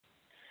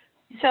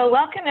So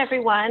welcome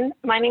everyone.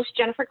 My name is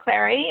Jennifer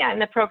Clary. I'm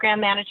the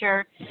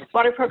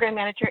water program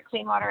manager at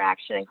Clean Water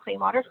Action and Clean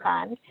Water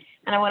Fund.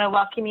 And I want to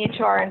welcome you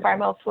to our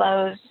Environmental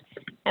Flows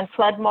and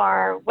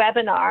FloodMAR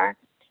webinar.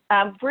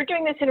 We're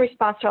doing this in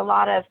response to a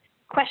lot of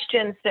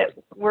questions that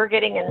we're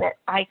getting and that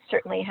I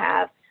certainly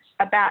have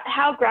about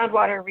how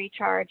groundwater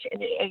recharge in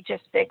the age of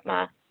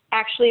stigma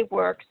actually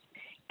works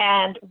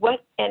and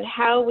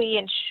how we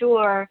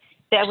ensure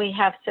that we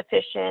have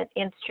sufficient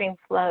in-stream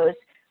flows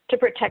to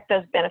protect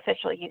those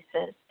beneficial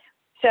uses.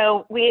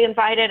 So we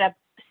invited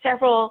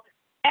several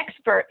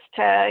experts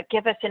to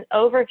give us an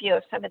overview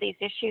of some of these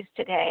issues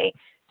today.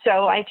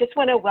 So I just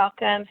want to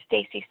welcome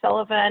Stacy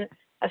Sullivan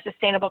of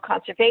Sustainable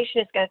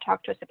Conservation, who's going to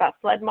talk to us about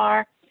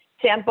FloodMAR,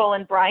 Sam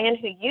Boland-Bryan,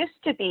 who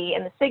used to be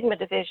in the SGMA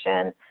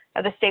division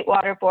of the State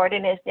Water Board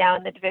and is now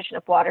in the Division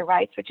of Water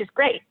Rights, which is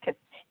great because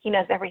he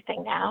knows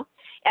everything now,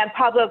 and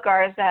Pablo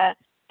Garza,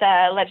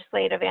 the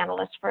legislative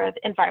analyst for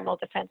the Environmental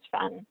Defense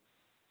Fund.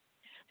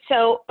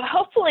 So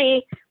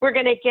hopefully we're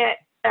going to get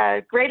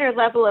a greater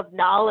level of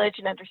knowledge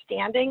and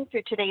understanding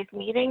through today's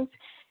meeting,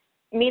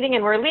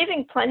 and we're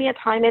leaving plenty of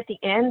time at the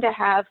end to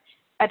have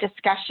a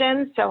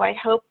discussion. So I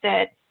hope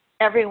that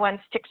everyone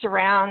sticks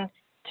around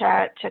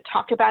to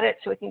talk about it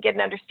so we can get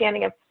an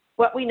understanding of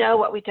what we know,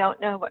 what we don't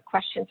know, what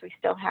questions we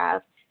still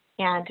have,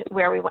 and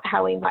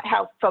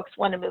how folks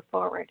want to move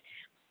forward.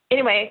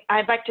 Anyway,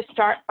 I'd like to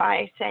start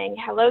by saying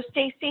hello,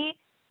 Stacy.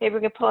 Maybe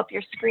we can pull up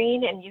your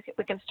screen and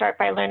we can start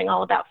by learning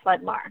all about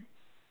FloodMAR.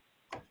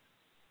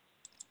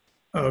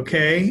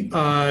 Okay,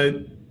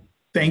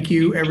 thank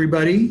you,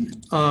 everybody.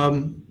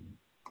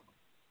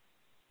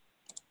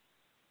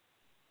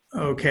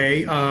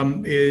 Okay,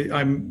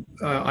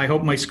 I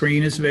hope my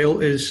screen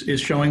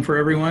is showing for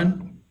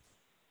everyone.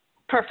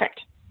 Perfect.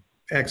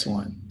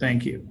 Excellent,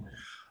 thank you.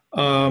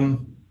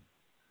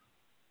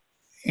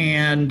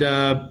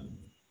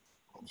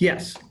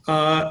 Yes,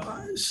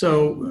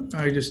 so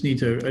I just need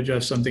to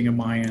adjust something on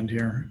my end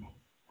here.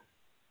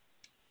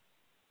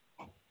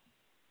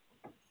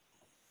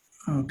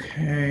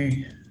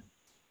 Okay,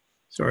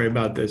 sorry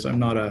about this. I'm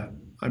not a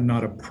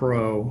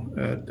pro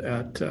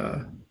at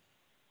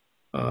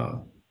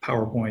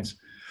PowerPoints.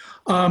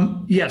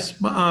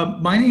 Yes,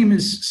 my name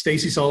is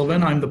Stacy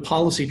Sullivan. I'm the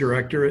policy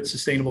director at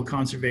Sustainable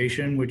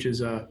Conservation, which is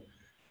a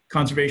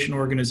conservation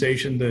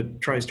organization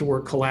that tries to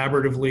work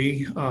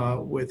collaboratively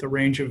with a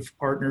range of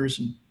partners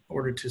in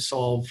order to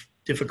solve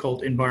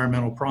difficult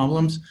environmental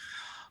problems.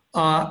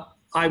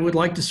 I would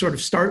like to sort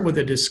of start with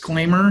a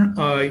disclaimer.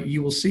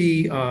 You will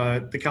see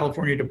the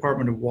California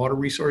Department of Water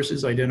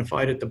Resources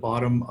identified at the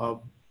bottom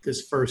of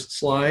this first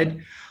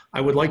slide.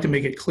 I would like to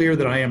make it clear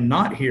that I am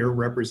not here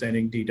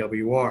representing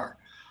DWR.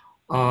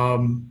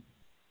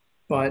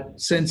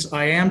 But since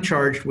I am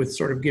charged with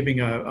sort of giving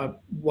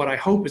what I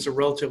hope is a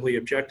relatively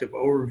objective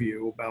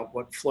overview about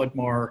what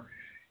FloodMAR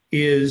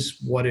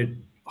is, what it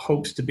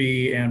hopes to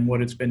be, and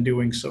what it's been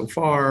doing so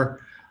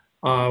far,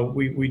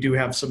 we do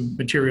have some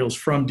materials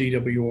from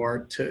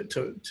DWR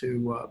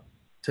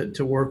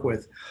to work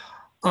with.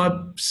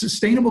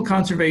 Sustainable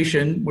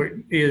conservation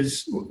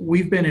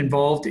we've been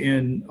involved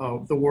in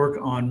the work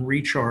on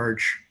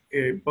recharge,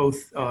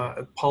 both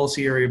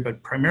policy area,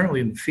 but primarily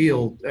in the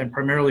field and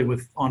primarily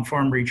with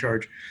on-farm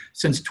recharge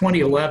since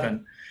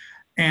 2011.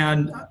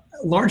 And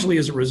largely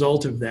as a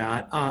result of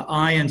that,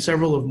 I and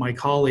several of my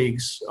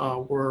colleagues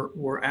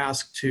were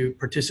asked to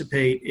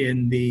participate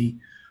in the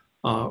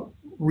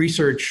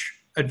research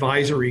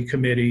advisory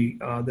committee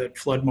that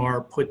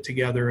FloodMAR put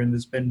together and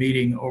has been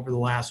meeting over the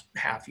last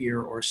half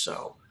year or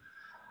so.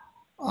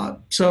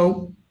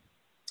 So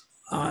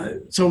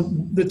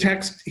the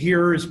text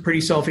here is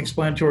pretty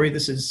self-explanatory.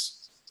 This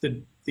is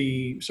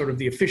the sort of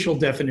the official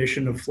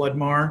definition of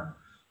FloodMAR,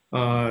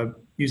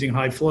 using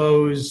high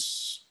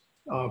flows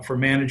for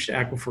managed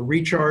aquifer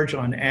recharge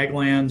on ag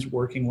lands,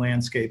 working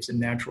landscapes, and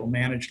natural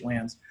managed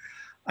lands.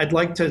 I'd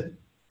like to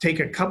take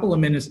a couple of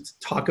minutes to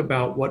talk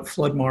about what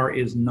FloodMAR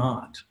is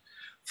not.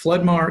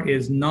 FloodMAR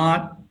is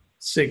not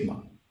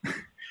SGMA.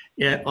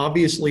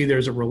 Obviously,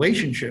 there's a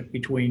relationship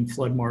between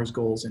FloodMAR's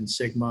goals and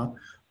SGMA,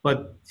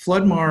 but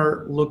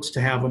FloodMAR looks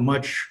to have a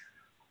much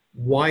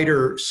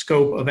wider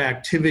scope of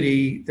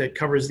activity that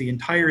covers the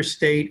entire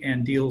state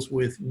and deals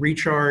with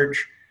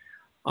recharge,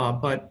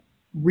 but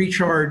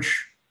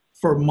recharge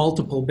for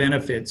multiple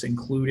benefits,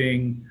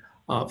 including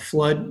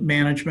flood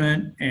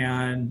management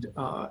and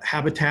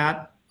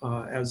habitat,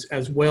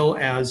 as well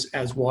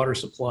as water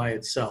supply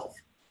itself.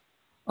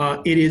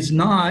 It is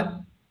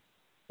not,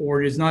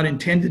 or it is not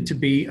intended to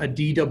be, a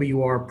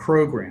DWR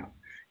program.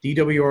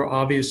 DWR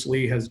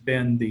obviously has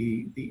been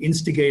the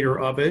instigator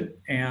of it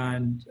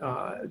and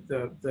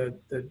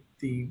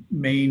the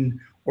main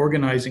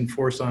organizing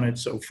force on it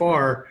so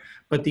far,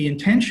 but the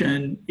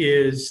intention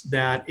is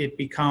that it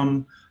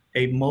become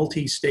a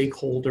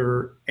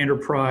multi-stakeholder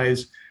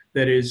enterprise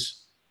that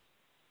is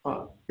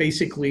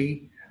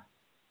basically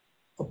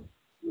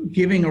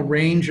giving a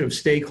range of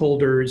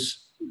stakeholders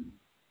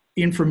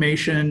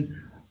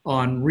information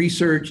on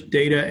research,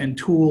 data, and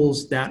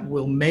tools that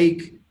will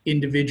make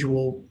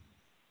individual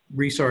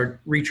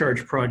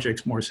recharge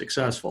projects more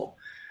successful.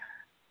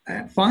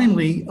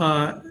 Finally,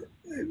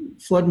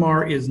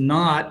 FloodMAR is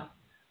not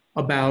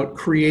about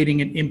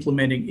creating and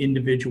implementing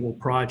individual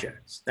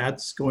projects.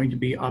 That's going to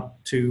be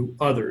up to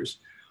others.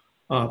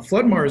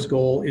 FloodMAR's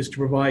goal is to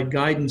provide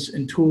guidance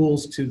and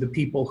tools to the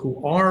people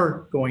who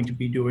are going to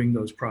be doing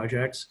those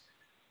projects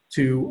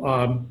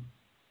to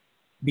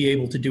be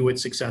able to do it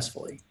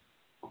successfully.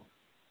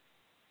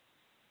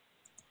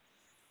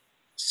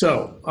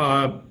 So,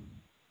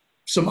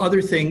 one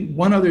other thing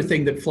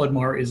that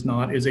FloodMAR is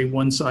not is a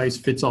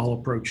one-size-fits-all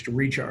approach to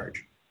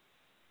recharge.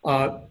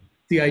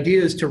 The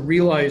idea is to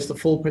realize the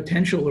full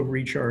potential of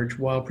recharge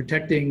while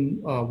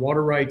protecting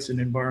water rights and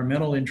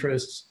environmental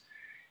interests.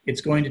 It's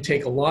going to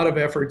take a lot of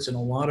efforts in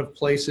a lot of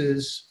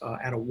places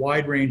at a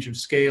wide range of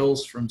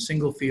scales, from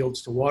single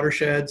fields to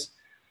watersheds.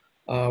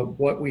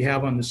 What we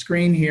have on the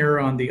screen here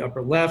on the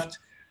upper left,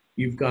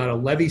 you've got a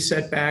levee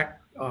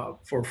setback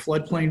for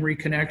floodplain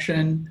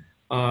reconnection.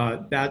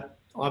 That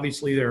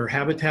obviously there are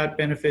habitat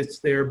benefits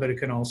there, but it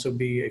can also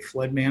be a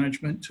flood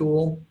management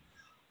tool.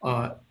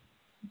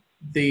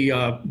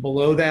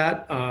 Below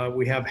that,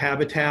 we have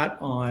habitat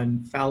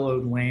on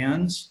fallowed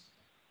lands.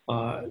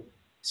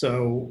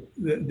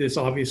 This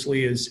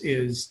obviously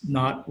is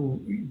not,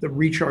 the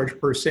recharge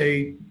per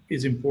se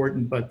is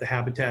important, but the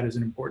habitat is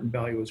an important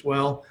value as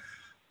well.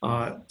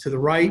 To the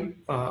right,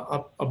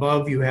 up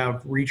above, you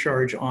have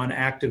recharge on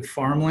active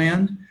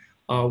farmland,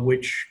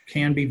 which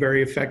can be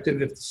very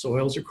effective if the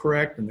soils are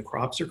correct and the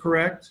crops are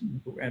correct,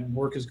 and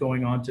work is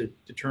going on to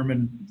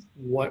determine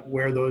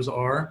where those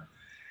are.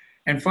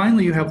 And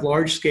finally, you have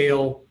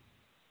large-scale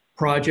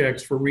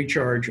projects for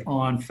recharge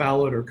on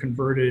fallowed or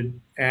converted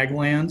ag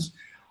lands.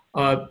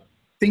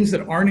 Things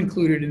that aren't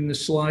included in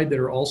this slide that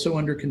are also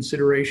under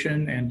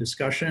consideration and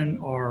discussion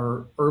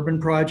are urban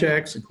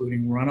projects,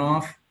 including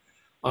runoff,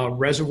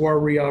 reservoir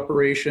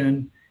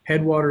reoperation,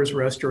 headwaters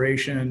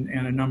restoration,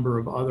 and a number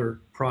of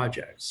other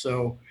projects.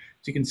 So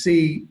as you can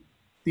see,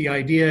 the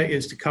idea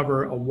is to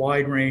cover a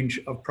wide range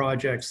of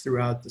projects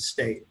throughout the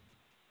state.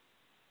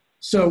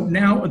 So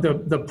now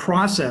the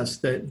process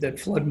that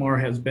FloodMAR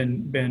has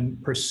been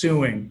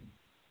pursuing.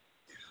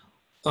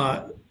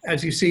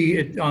 As you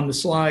see on the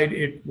slide,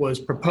 it was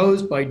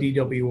proposed by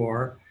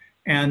DWR,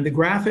 and the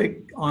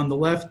graphic on the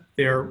left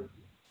there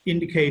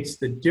indicates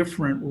the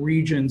different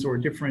regions or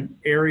different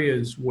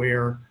areas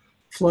where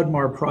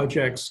FloodMAR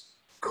projects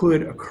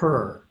could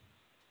occur.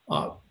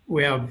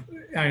 We have,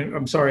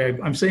 I'm sorry,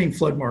 I'm saying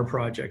FloodMAR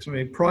projects. I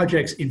mean,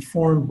 projects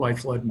informed by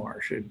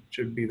FloodMAR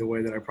should be the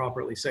way that I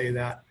properly say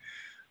that.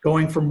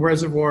 Going from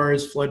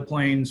reservoirs,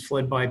 floodplains,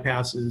 flood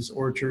bypasses,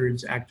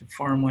 orchards, active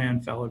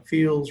farmland, fallowed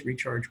fields,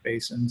 recharge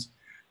basins.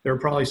 There are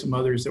probably some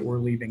others that we're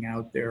leaving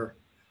out there.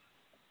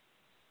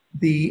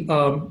 The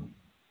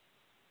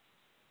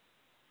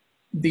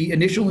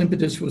initial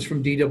impetus was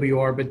from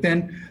DWR, but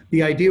then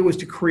the idea was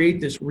to create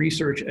this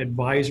research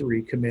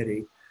advisory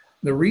committee.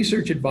 The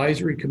research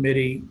advisory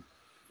committee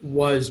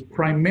was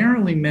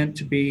primarily meant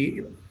to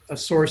be a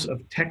source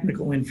of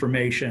technical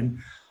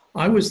information.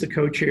 I was the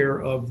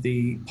co-chair of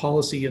the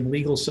policy and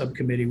legal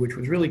subcommittee, which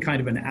was really kind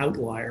of an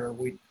outlier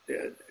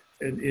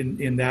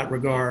in that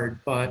regard,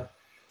 but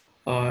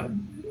a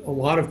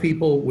lot of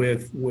people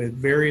with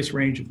various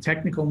range of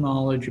technical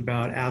knowledge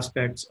about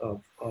aspects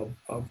of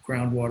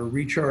groundwater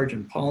recharge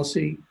and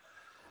policy.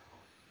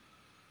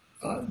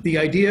 The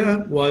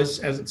idea was,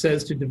 as it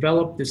says, to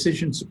develop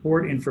decision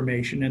support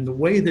information, and the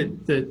way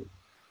that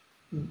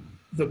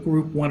the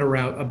group went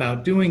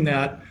about doing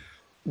that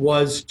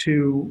was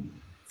to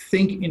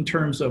think in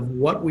terms of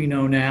what we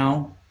know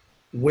now,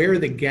 where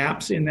the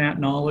gaps in that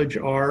knowledge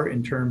are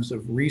in terms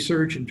of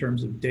research, in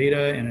terms of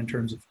data, and in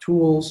terms of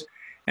tools,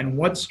 and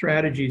what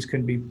strategies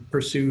can be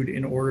pursued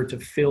in order to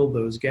fill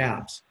those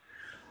gaps.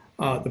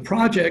 The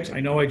project,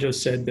 I know I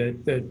just said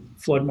that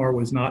FloodMAR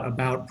was not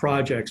about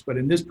projects, but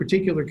in this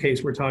particular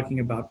case, we're talking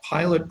about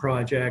pilot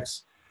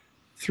projects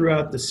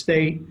throughout the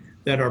state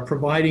that are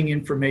providing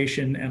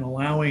information and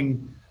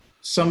allowing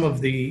some of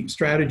the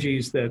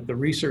strategies that the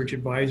Research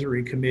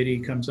Advisory Committee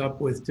comes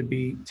up with to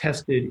be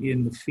tested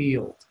in the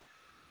field.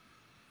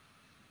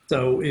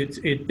 So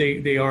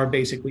they are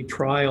basically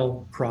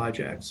trial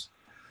projects.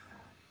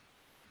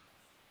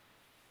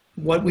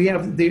 What we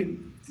have, the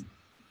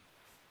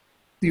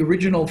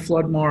original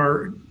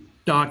FloodMAR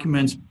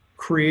documents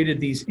created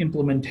these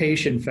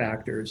implementation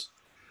factors.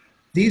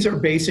 These are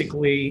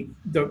basically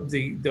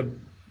the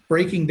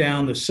breaking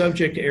down the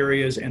subject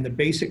areas and the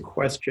basic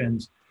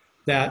questions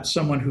that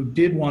someone who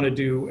did want to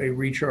do a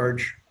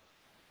recharge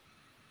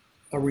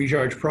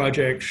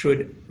project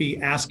should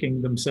be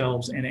asking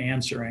themselves and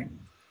answering,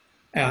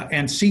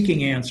 and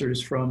seeking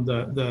answers from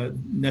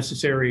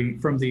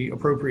from the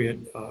appropriate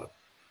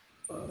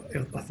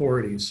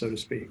authorities, so to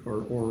speak,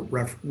 or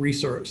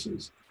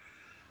resources.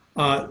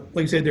 Like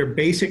I said, they're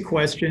basic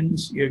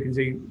questions. You can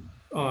see,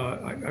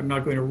 I'm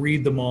not going to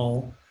read them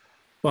all,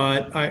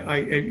 but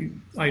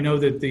I know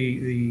that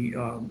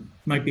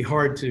might be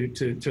hard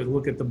to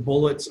look at the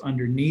bullets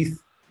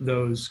underneath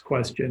those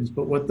questions,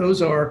 but what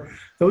those are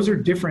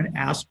different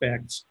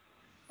aspects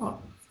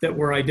that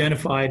were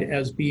identified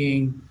as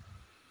being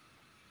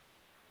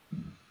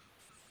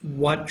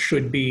what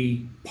should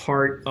be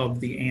part of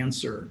the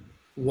answer.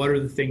 What are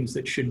the things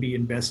that should be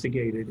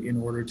investigated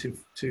in order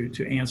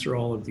to answer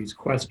all of these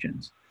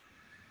questions?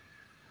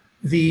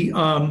 This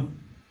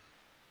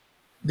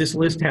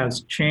list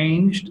has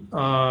changed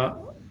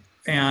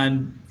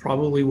and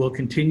probably will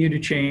continue to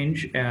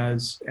change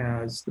as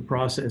the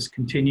process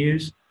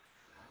continues.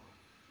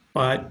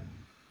 But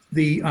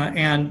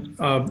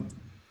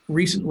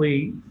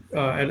recently,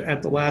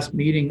 at the last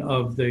meeting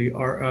of the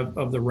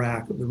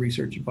RAC, of the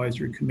Research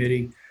Advisory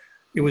Committee,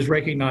 it was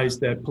recognized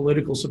that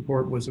political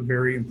support was a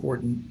very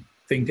important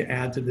thing to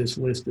add to this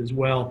list as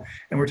well.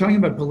 And we're talking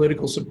about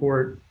political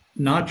support,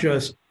 not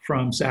just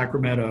from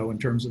Sacramento in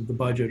terms of the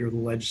budget or the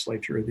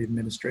legislature or the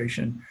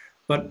administration,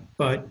 but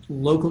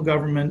local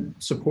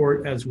government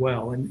support as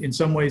well. And in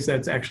some ways,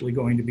 that's actually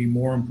going to be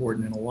more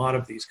important in a lot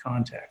of these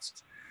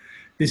contexts.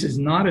 This is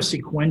not a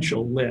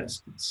sequential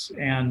list,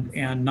 and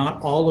not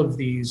all of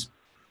these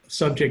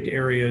subject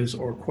areas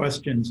or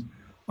questions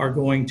are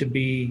going to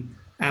be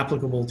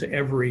applicable to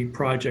every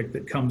project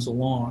that comes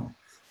along.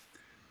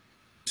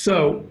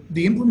 So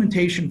the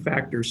implementation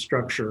factor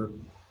structure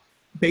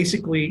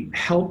basically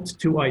helped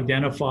to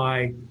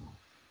identify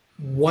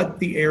what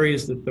the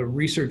areas that the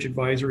Research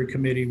Advisory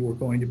Committee were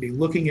going to be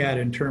looking at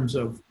in terms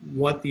of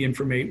what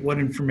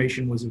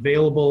information was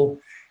available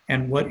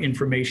and what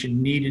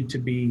information needed to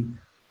be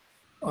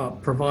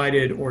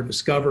provided or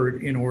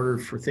discovered in order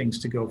for things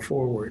to go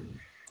forward.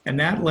 And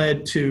that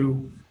led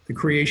to the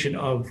creation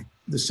of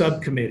the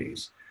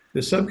subcommittees.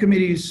 The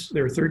subcommittees,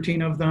 there are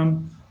 13 of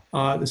them.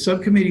 The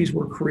subcommittees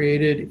were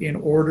created in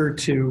order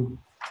to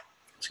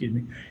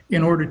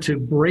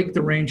break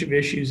the range of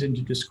issues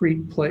into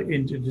discrete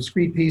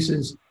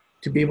pieces,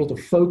 to be able to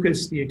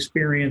focus the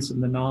experience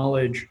and the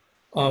knowledge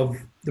of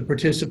the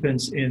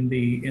participants in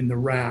the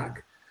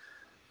RAC.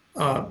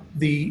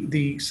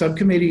 The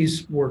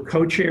subcommittees were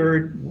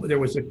co-chaired. There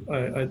was a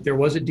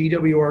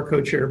DWR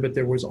co-chair, but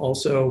there was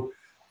also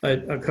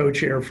a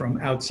co-chair from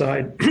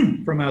outside of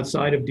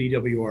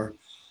DWR.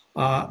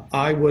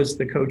 I was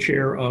the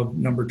co-chair of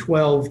number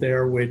 12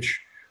 there,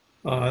 which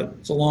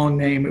it's a long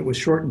name. It was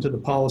shortened to the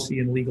Policy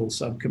and Legal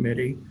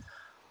Subcommittee.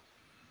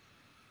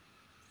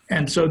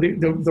 And so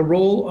the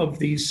role of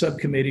these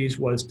subcommittees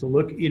was to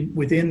look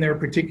within their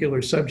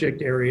particular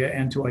subject area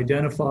and to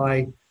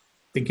identify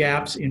the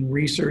gaps in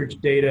research,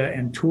 data,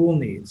 and tool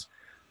needs.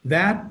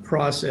 That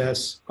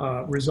process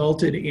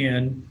resulted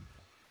in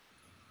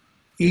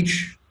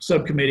each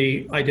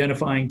subcommittee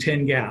identifying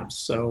 10 gaps,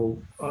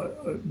 so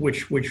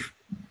which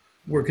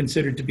were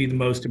considered to be the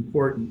most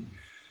important.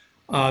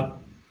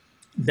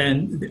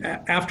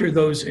 Then after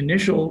those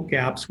initial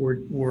gaps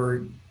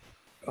were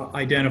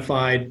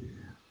identified,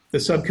 the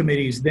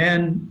subcommittees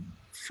then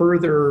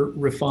further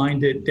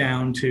refined it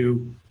down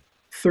to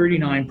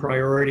 39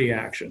 priority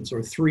actions,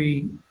 or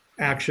 3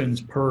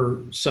 actions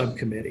per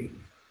subcommittee.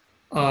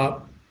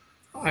 At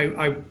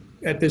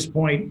this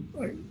point,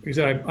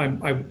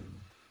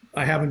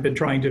 I haven't been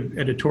trying to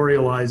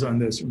editorialize on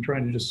this. I'm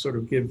trying to just sort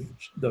of give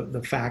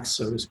the facts,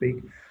 so to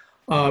speak.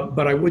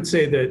 But I would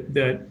say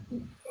that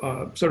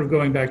sort of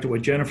going back to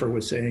what Jennifer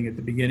was saying at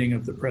the beginning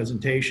of the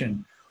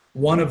presentation,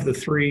 one of the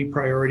 3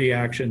 priority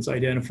actions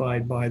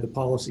identified by the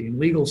Policy and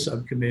Legal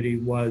Subcommittee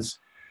was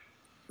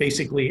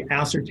basically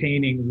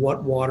ascertaining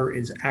what water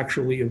is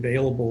actually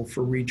available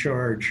for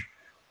recharge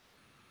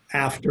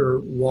after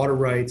water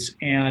rights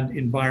and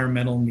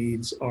environmental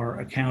needs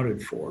are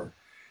accounted for.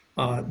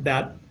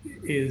 That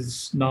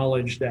is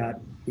knowledge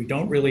that we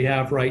don't really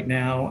have right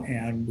now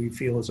and we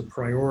feel is a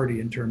priority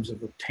in terms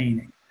of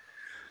obtaining.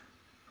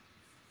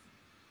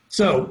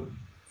 So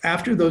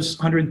after those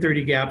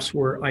 130 gaps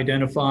were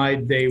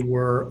identified, they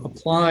were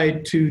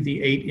applied to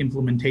the 8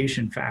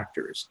 implementation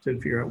factors to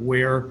figure out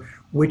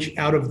which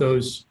out of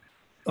those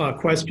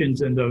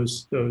questions and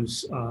those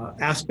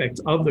aspects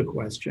of the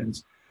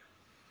questions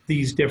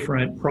these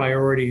different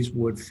priorities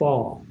would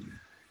fall.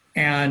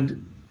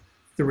 And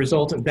the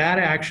result of that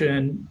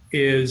action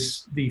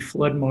is the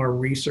Floodmar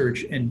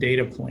Research and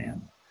Data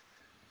Plan.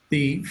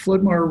 The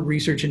Floodmar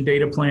Research and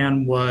Data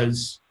Plan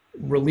was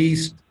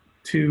released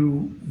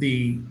to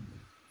the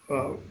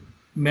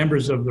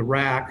members of the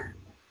RAC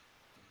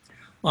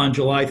on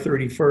July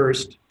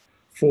 31st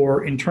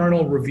for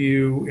internal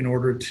review in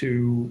order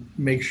to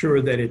make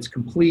sure that it's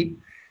complete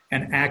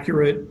and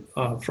accurate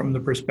from the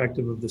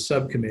perspective of the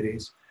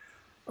subcommittees.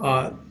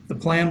 The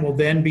plan will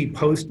then be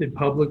posted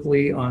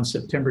publicly on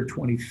September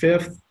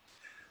 25th.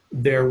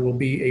 There will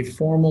be a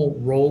formal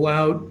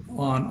rollout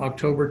on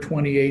October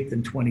 28th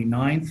and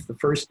 29th. The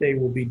first day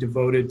will be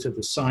devoted to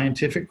the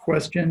scientific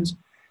questions,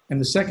 and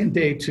the second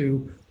day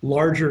to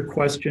larger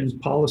questions,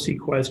 policy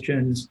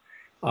questions,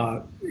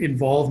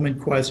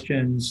 involvement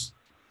questions,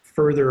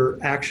 further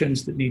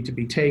actions that need to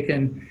be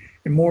taken,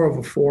 and more of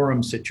a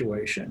forum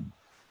situation.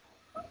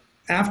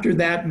 After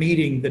that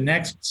meeting, the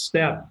next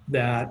step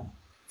that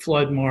the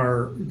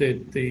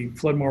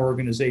Floodmar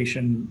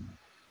organization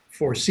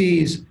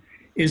foresees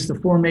is the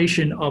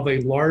formation of a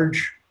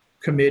large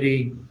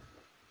committee,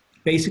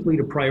 basically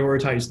to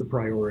prioritize the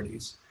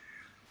priorities.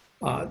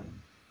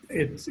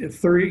 it's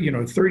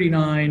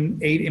 39,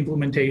 8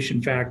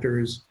 implementation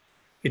factors.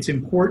 It's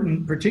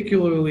important,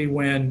 particularly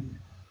when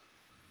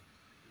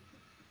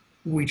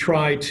we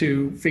try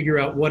to figure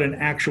out what an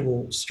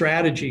actual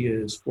strategy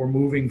is for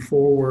moving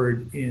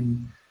forward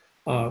in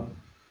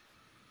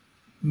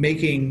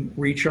making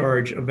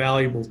recharge a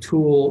valuable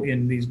tool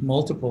in these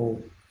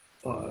multiple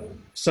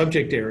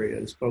subject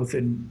areas, both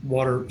in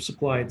water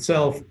supply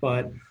itself,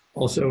 but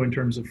also in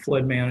terms of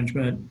flood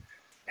management,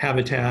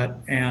 habitat,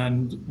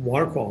 and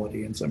water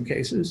quality in some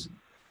cases.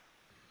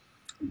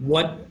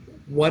 What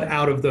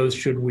out of those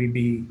should we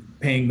be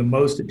paying the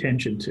most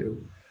attention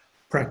to?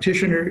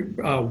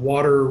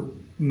 Water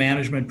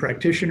management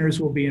practitioners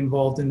will be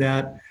involved in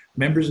that.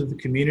 Members of the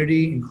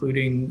community,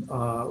 including,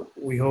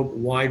 we hope, a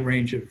wide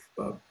range of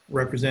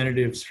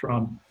representatives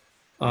from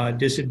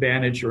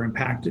disadvantaged or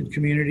impacted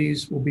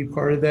communities will be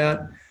part of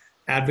that.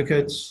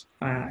 Advocates,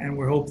 and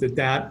we hope that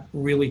that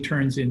really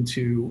turns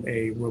into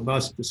a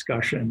robust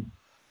discussion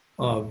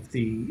of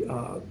the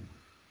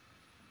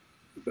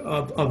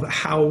of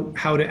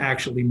how to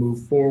actually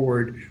move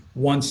forward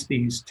once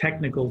these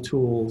technical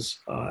tools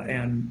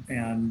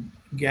and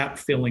gap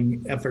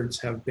filling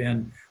efforts have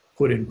been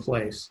put in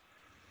place.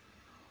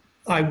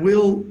 I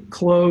will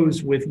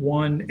close with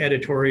one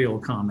editorial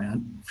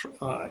comment.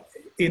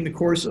 In the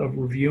course of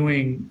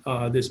reviewing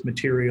this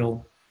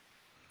material,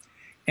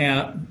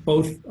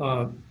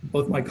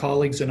 both my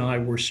colleagues and I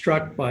were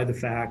struck by the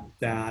fact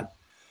that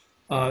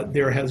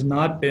there has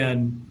not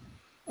been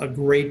a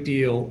great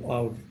deal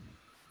of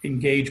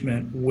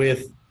engagement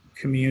with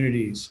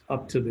communities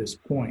up to this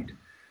point.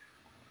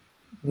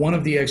 One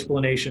of the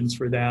explanations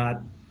for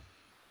that,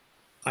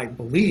 I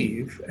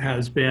believe,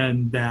 has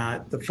been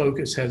that the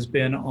focus has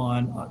been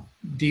on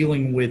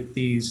dealing with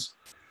these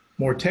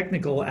more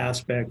technical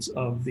aspects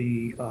of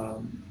the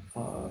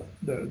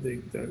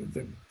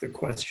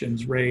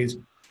questions raised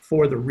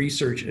for the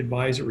Research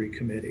Advisory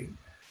Committee.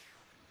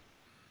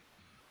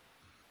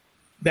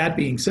 That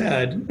being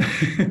said,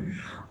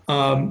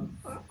 I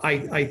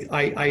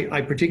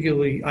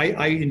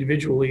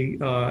individually,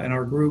 and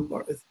our group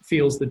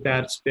feels that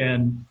that's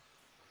been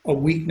a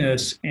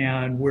weakness,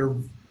 and we're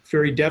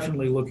very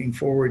definitely looking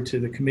forward to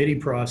the committee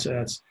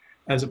process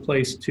as a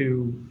place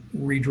to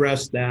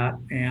redress that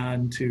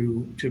and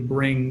to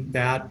bring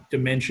that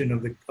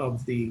dimension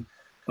of the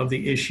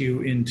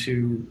issue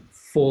into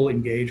full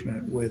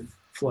engagement with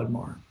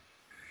FloodMar.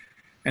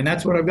 And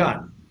that's what I've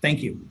got.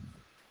 Thank you.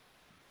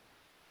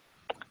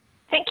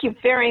 Thank you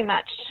very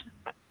much.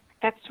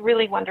 That's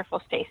really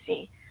wonderful,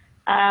 Stacy.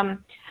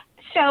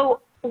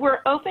 So we're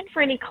open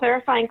for any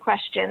clarifying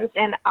questions,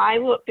 and I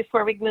will,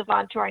 before we move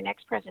on to our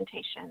next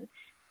presentation,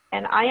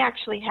 and I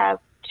actually have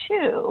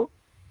two,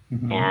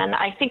 and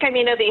I think I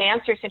may know the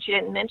answer since you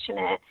didn't mention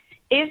it.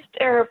 Is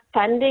there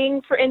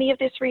funding for any of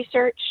this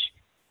research?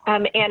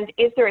 And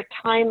is there a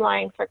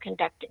timeline for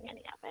conducting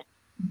any of it?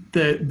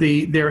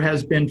 There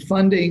has been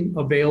funding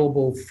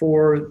available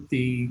for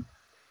the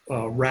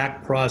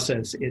RAC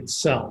process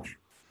itself.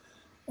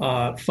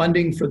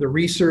 Funding for the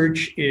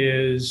research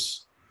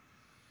is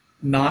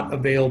not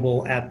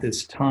available at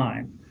this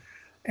time.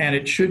 And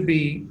it should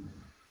be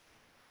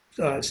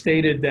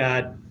stated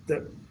that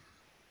the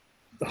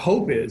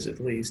hope is, at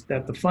least,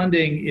 that the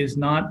funding is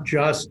not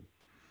just,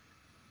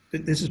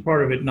 this is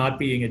part of it not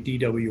being a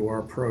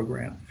DWR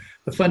program.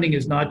 The funding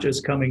is not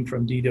just coming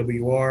from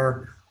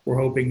DWR. We're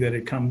hoping that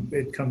it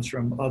comes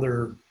from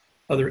other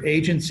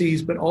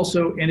agencies, but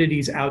also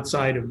entities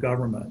outside of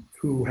government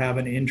who have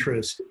an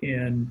interest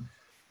in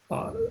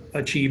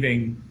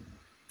achieving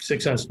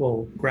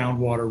successful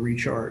groundwater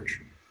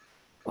recharge.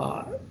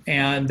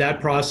 And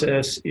that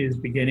process is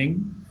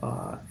beginning,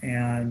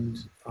 and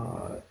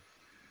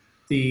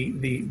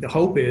the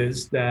hope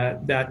is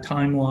that that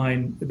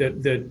timeline,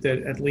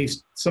 that at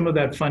least some of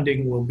that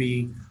funding will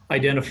be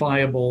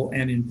identifiable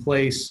and in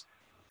place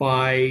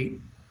by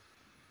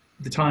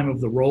the time of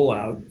the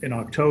rollout in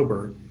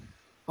October,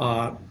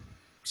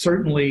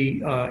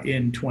 certainly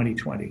in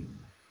 2020.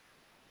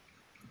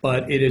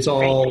 But it is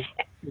all,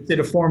 it's at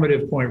a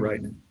formative point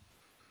right now.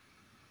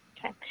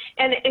 Okay.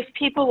 And if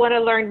people want to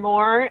learn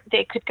more,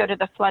 they could go to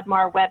the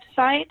FloodMar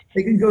website.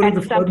 They can go to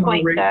the some FloodMar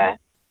point.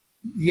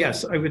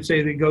 Yes, I would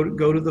say they go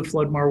to the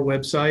FloodMar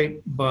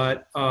website,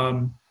 but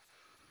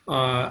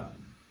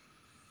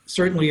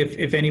certainly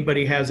if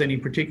anybody has any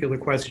particular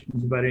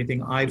questions about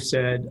anything I've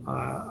said,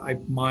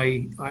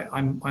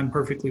 I'm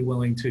perfectly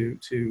willing to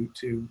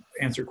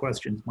answer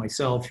questions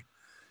myself.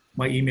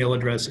 My email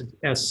address is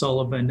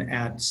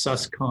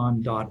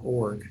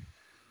ssullivan@suscon.org.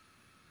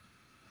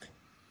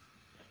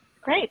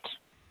 Great.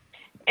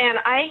 And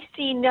I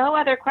see no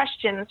other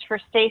questions for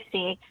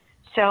Stacy.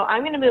 So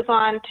I'm going to move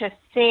on to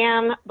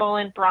Sam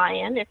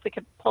Boland-Bryan, if we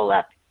could pull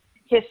up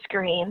his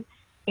screen.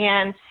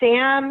 And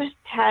Sam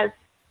has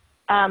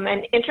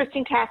an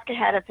interesting task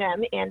ahead of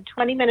him. In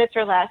 20 minutes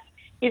or less,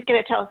 he's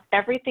going to tell us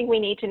everything we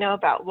need to know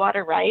about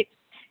water rights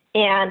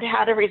and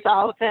how to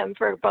resolve them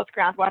for both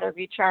groundwater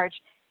recharge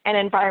and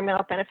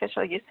environmental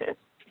beneficial uses.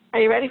 Are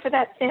you ready for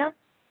that, Sam?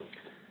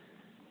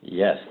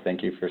 Yes,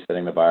 thank you for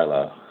setting the bar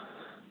low.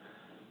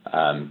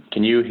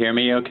 Can you hear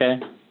me okay?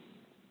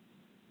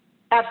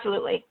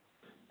 Absolutely.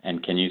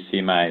 And can you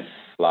see my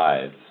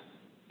slides?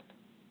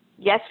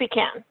 Yes, we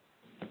can.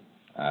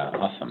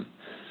 Awesome.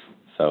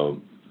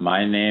 So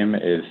my name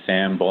is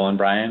Sam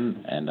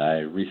Bolenbryan, and I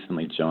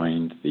recently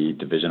joined the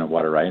Division of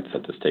Water Rights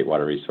at the State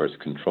Water Resource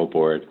Control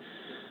Board.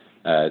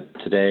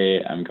 Today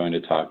I'm going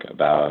to talk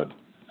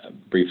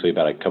briefly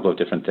about a couple of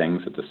different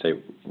things that the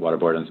State Water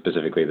Board and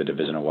specifically the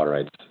Division of Water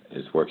Rights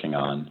is working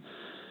on.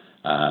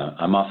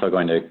 I'm also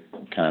going to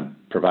kind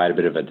of provide a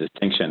bit of a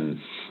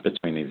distinction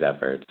between these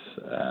efforts,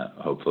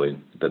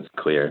 hopefully that's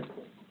clear.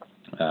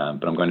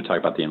 But I'm going to talk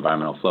about the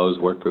environmental flows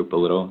work group a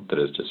little that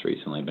has just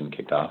recently been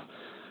kicked off,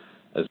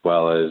 as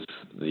well as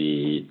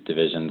the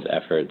division's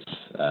efforts,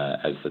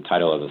 as the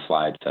title of the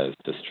slide says,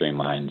 to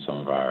streamline some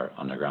of our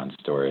underground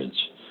storage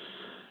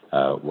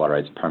water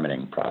rights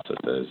permitting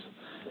processes.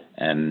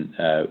 And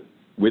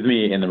with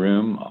me in the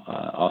room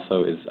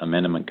also is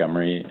Amanda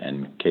Montgomery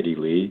and Katie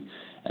Lee,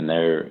 and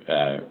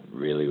they're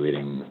really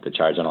leading the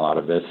charge on a lot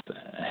of this,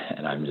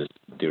 and I'm just,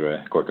 due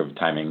to a quirk of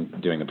timing,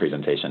 doing the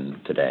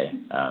presentation today.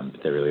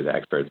 They're really the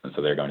experts, and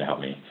so they're going to help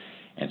me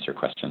answer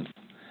questions.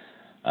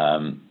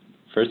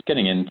 First,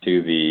 getting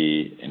into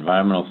the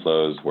environmental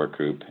flows work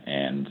group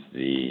and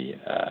the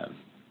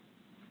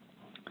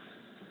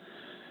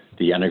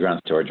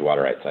underground storage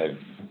water rights. I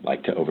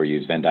like to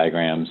overuse Venn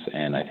diagrams,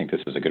 and I think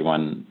this is a good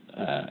one.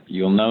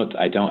 You'll note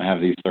I don't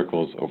have these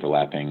circles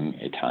overlapping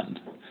a ton.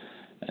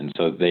 And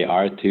so they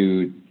are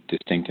two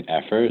distinct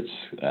efforts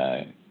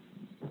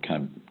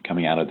kind of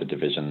coming out of the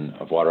Division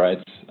of Water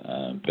Rights,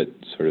 but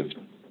sort of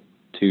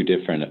two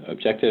different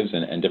objectives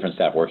and different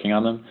staff working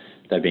on them.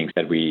 That being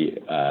said, we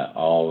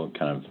all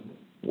kind of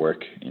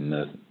work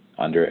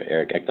under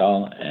Eric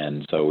Ekdahl,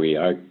 and so we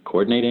are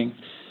coordinating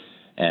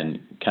and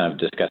kind of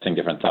discussing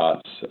different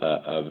thoughts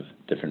of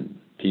different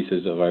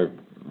pieces of our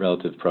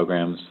relative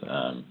programs,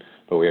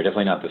 but we are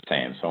definitely not the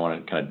same. So I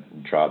want to kind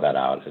of draw that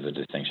out as a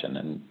distinction.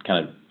 And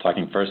kind of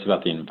talking first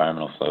about the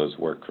environmental flows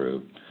work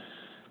group.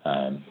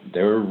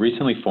 They were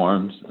recently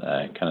formed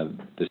kind of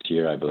this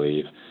year, I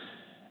believe,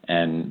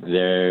 and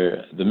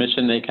the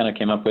mission they kind of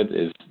came up with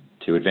is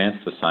to advance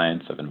the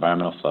science of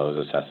environmental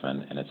flows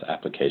assessment and its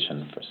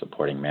application for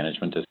supporting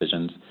management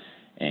decisions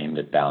aimed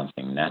at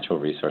balancing natural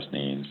resource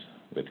needs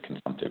with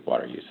consumptive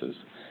water uses.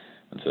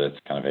 And so that's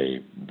kind of a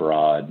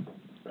broad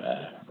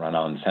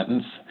run-on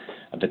sentence,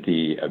 but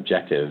the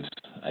objectives,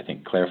 I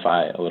think,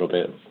 clarify a little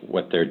bit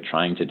what they're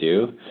trying to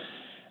do.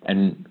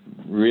 And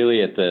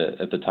really at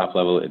the top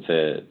level,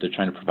 they're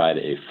trying to provide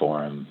a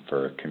forum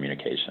for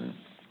communication.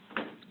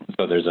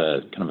 So there's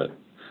a kind of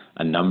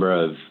a number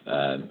of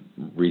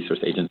resource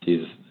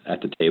agencies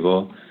at the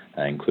table,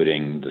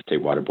 including the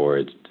State Water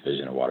Board's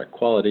Division of Water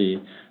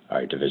Quality,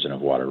 our Division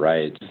of Water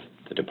Rights,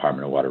 the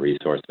Department of Water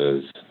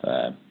Resources,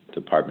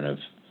 Department of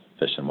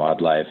Fish and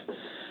Wildlife,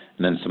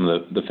 and then some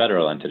of the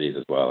federal entities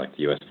as well, like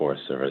the U.S.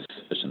 Forest Service,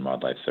 Fish and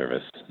Wildlife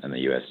Service, and the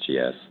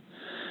USGS,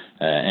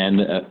 and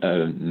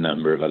a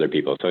number of other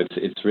people. So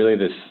it's really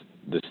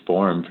this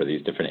forum for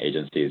these different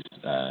agencies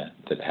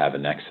that have a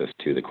nexus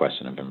to the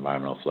question of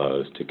environmental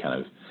flows to kind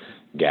of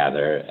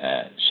gather,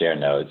 share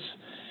notes,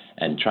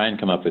 and try and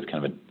come up with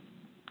kind of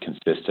a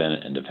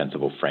consistent and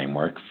defensible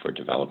framework for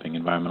developing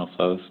environmental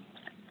flows.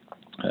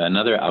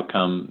 Another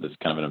outcome that's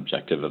kind of an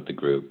objective of the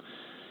group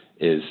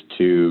is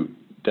to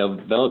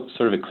develop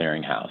sort of a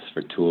clearinghouse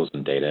for tools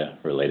and data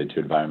related to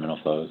environmental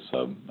flows,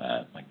 so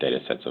like data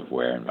sets of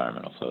where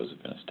environmental flows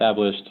have been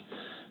established,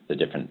 the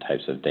different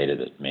types of data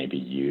that may be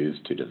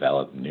used to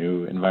develop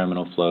new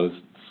environmental flows,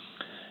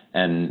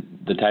 and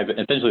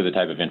essentially the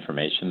type of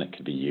information that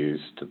could be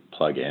used to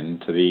plug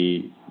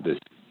into this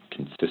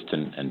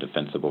consistent and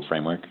defensible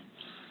framework.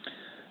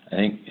 I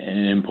think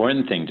an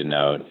important thing to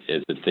note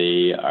is that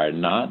they are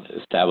not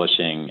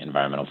establishing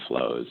environmental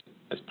flows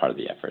as part of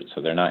the effort.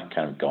 So they're not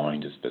kind of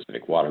going to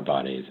specific water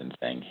bodies and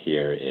saying,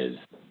 here is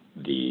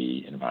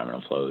the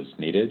environmental flows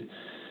needed.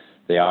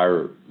 They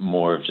are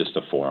more of just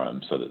a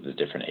forum so that the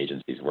different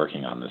agencies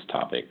working on this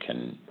topic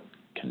can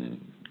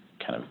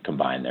kind of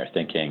combine their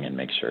thinking and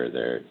make sure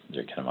they're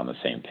kind of on the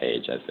same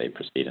page as they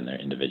proceed in their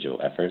individual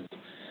efforts.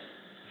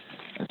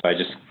 And so I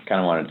just kind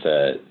of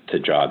wanted to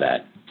draw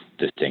that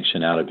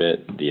distinction out a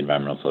bit. The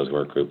environmental flows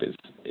work group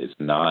is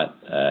not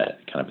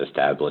kind of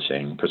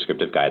establishing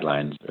prescriptive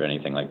guidelines or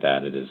anything like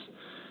that. It is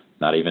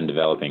not even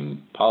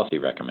developing policy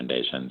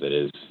recommendations. It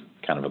is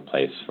kind of a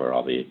place for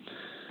all the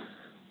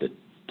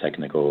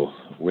technical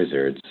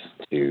wizards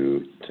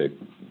to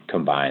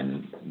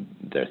combine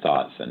their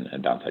thoughts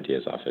and bounce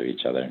ideas off of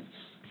each other.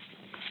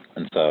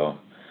 And so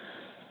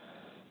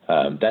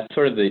that's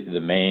sort of the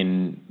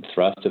main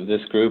thrust of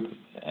this group,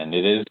 and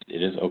it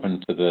is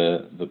open to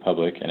the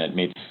public, and it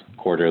meets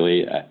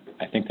quarterly.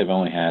 I think they've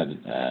only had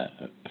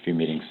a few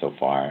meetings so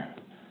far,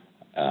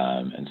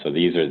 and so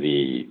these are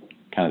the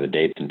kind of the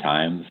dates and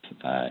times.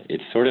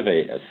 It's sort of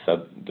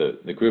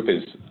the group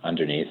is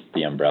underneath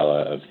the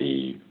umbrella of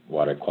the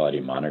Water Quality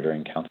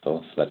Monitoring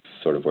Council, so that's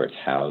sort of where it's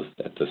housed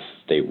at the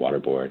State Water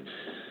Board.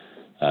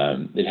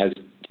 It has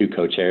two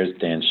co-chairs,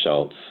 Dan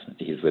Schultz,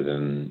 he's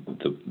within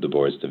the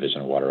board's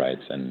Division of Water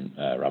Rights, and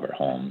Robert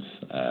Holmes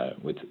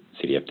with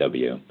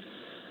CDFW.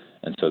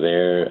 And so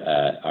there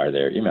are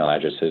their email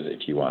addresses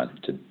if you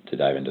want to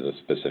dive into the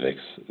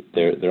specifics.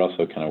 They're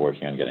also kind of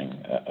working on getting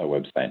a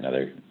website and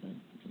other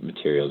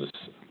materials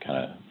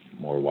kind of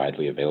more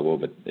widely available,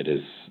 but it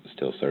is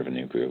still sort of a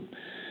new group.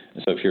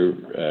 And so if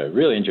you're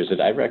really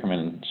interested, I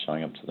recommend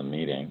showing up to the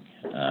meeting,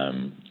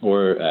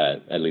 or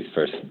at least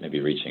first maybe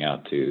reaching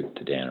out to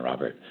Dan and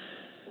Robert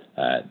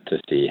to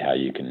see how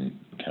you can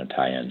kind of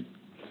tie in.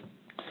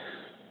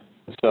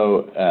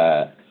 So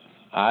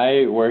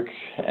I work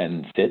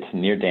and sit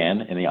near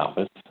Dan in the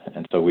office,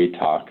 and so we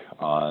talk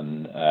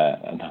on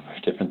a number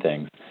of different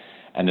things.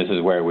 And this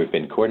is where we've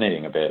been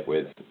coordinating a bit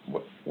with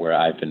where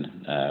I've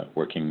been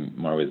working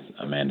more with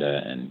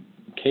Amanda and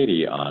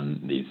Katie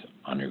on these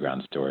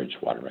underground storage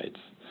water rights.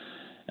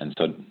 And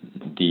so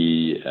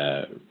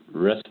the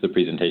rest of the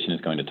presentation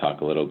is going to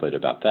talk a little bit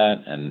about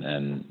that,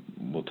 and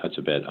we'll touch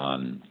a bit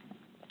on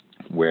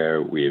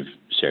where we've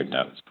shared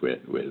notes with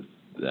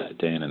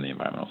Dan and the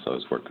Environmental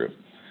Flows Work Group.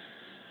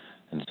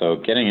 And so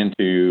getting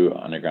into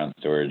underground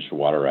storage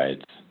water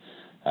rights,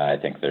 I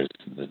think there's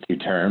the two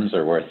terms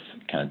are worth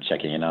kind of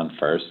checking in on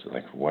first,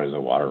 like what is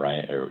a water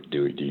right, or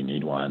do you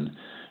need one?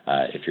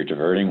 If you're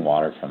diverting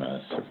water from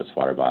a surface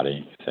water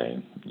body,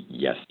 say,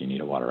 yes, you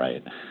need a water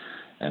right.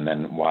 And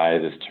then why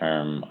this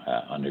term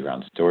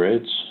underground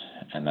storage?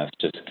 And that's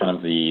just kind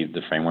of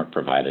the framework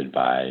provided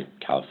by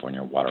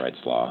California water rights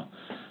law.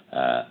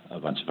 A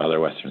bunch of other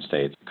Western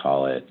states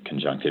call it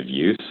conjunctive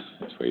use.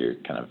 It's where you're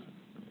kind of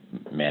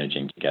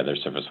managing together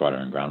surface water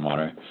and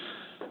groundwater.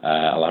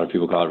 A lot of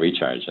people call it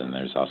recharge, and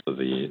there's also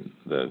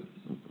the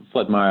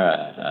flood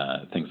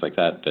mar, things like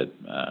that. But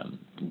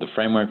the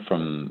framework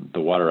from the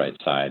water rights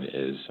side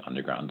is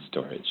underground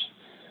storage.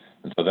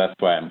 And so that's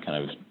why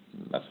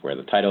that's where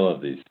the title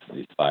of these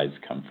slides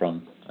come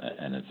from,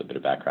 and it's a bit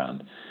of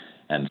background.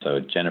 And so,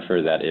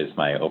 Jennifer, that is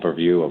my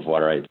overview of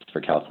water rights for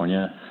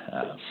California,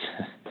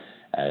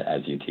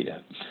 as you teed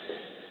up.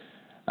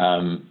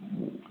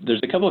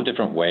 There's a couple of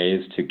different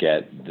ways to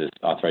get this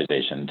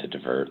authorization to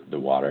divert the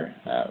water.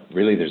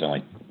 Really, there's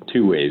only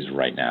two ways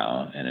right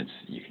now, and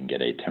you can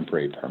get a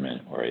temporary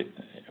permit, or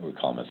we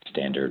call them a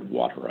standard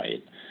water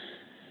right.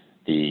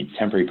 The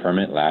temporary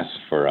permit lasts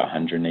for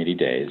 180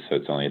 days, so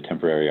it's only a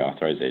temporary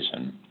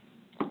authorization.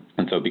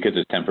 And so because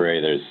it's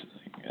temporary,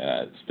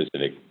 there's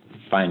specific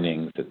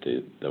findings that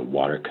the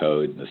water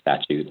code, the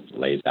statute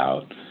lays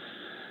out.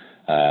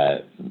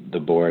 The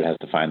board has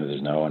to find that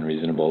there's no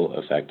unreasonable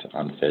effect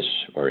on fish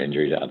or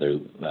injury to other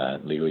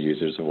legal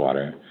users of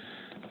water.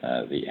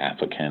 The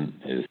applicant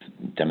is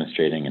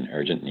demonstrating an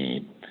urgent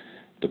need.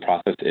 The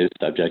process is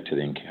subject to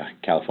the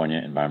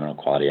California Environmental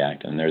Quality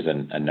Act, and there's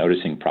a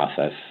noticing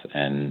process,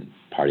 and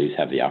parties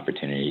have the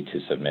opportunity to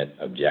submit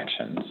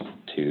objections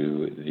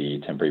to the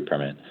temporary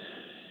permit.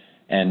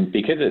 And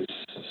because it's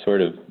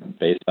sort of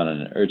based on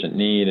an urgent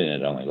need and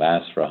it only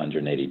lasts for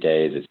 180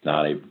 days, it's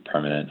not a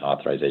permanent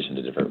authorization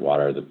to divert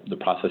water. The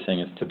processing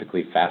is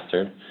typically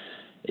faster.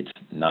 It's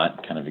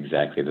not kind of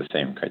exactly the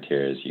same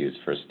criteria as used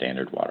for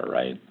standard water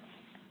right.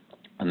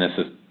 And this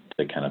is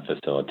to kind of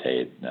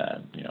facilitate,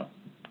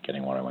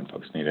 getting water when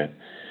folks need it.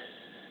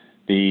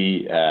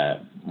 The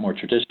more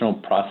traditional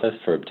process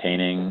for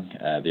obtaining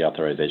the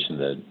authorization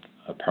that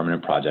a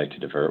permanent project to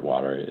divert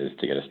water is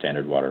to get a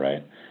standard water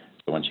right.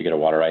 So once you get a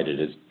water right, it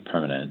is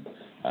permanent,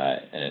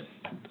 and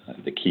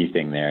the key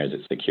thing there is it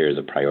secures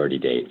a priority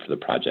date for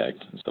the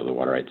project. And so the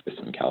water rights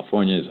system in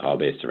California is all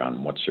based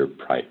around what's your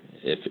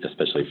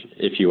especially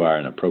if you are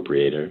an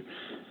appropriator,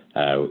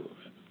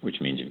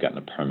 which means you've gotten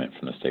a permit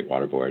from the state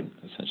water board.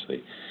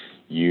 Essentially,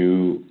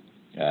 you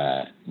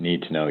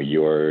need to know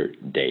your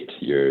date,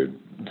 your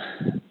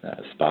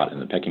spot in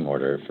the pecking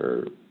order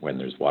for when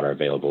there's water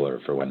available or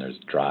for when there's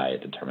dry.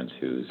 It determines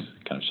who's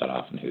kind of shut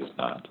off and who's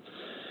not.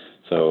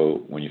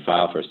 So when you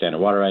file for a standard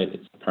water right,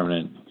 it's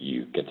permanent.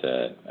 You get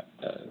to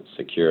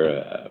secure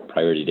a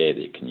priority date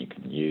that you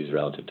can use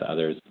relative to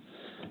others,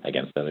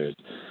 against others.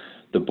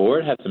 The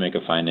board has to make a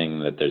finding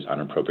that there's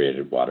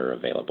unappropriated water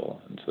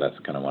available. And so that's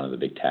kind of one of the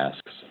big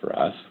tasks for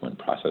us when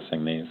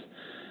processing these.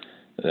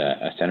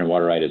 A standard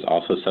water right is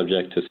also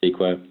subject to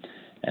CEQA,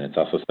 and it's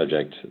also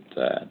subject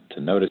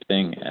to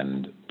noticing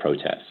and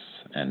protests.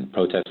 And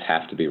protests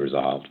have to be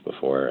resolved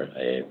before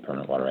a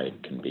permanent water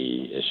right can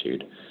be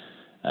issued.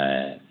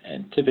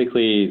 And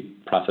typically,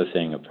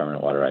 processing of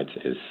permanent water rights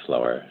is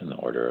slower in the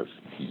order of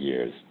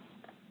years.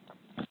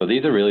 So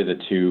these are really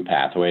the two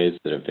pathways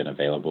that have been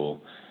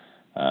available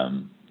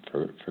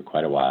for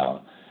quite a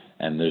while.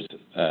 And there's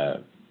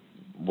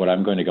what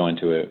I'm going to go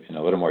into in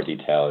a little more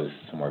detail is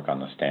some work on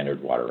the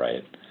standard water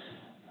right.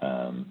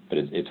 But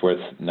it's worth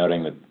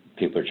noting that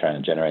people are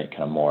trying to generate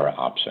kind of more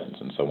options.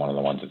 And so one of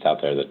the ones that's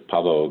out there that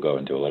Pablo will go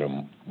into a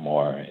little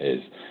more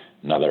is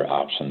another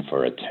option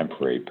for a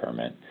temporary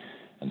permit.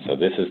 And so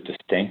this is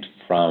distinct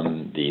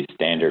from the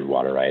standard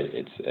water right.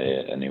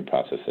 It's a new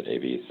process that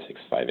AB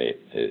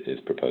 658 is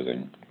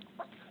proposing,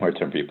 where a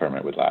temporary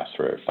permit would last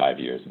for 5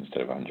 years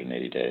instead of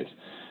 180 days.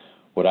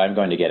 What I'm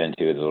going to get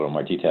into with a little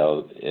more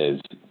detail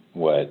is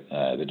what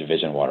the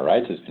Division of Water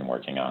Rights has been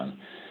working on,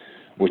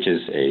 which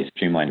is a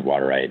streamlined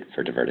water right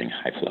for diverting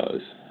high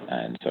flows.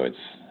 And so it's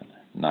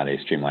not a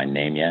streamlined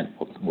name yet.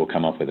 We'll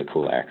come up with a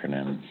cool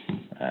acronym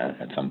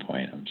at some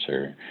point, I'm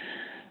sure.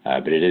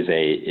 But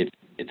it's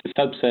a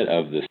subset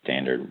of the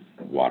standard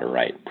water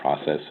right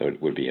process, so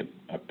it would be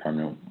a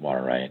permanent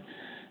water right.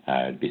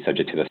 It'd be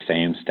subject to the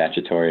same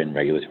statutory and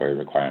regulatory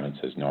requirements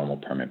as normal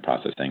permit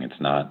processing. It's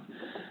not,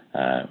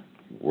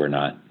 we're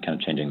not kind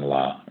of changing the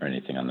law or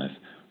anything on this.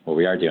 What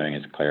we are doing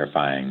is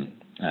clarifying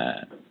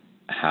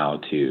how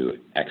to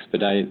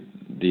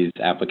expedite these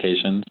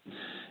applications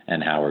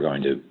and how we're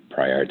going to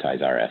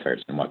prioritize our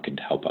efforts and what could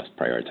help us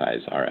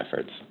prioritize our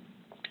efforts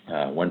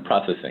when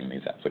processing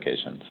these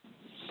applications.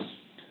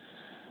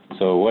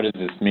 So what does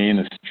this mean,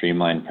 this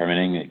streamlined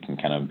permitting? It can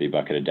kind of be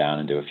bucketed down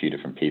into a few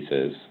different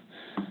pieces.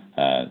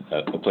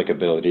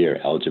 Applicability or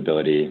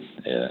eligibility,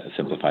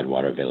 simplified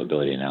water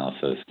availability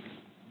analysis,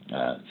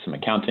 some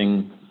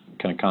accounting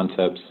kind of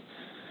concepts,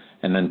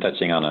 and then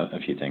touching on a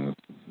few things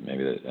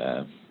maybe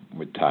that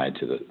would tie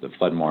to the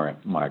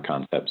floodmar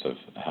concepts of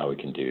how we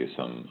can do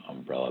some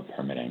umbrella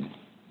permitting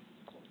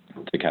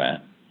to kind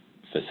of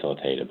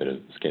facilitate a bit of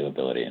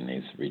scalability in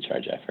these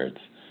recharge efforts.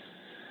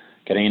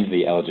 Getting into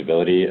the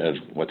eligibility of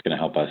what's going to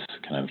help us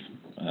kind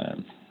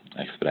of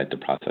expedite the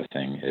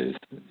processing is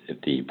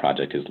if the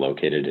project is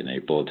located in a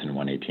Bulletin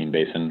 118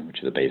 basin, which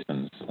is a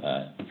basin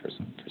for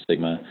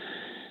SGMA.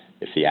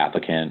 If the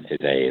applicant is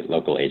a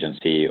local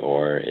agency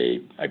or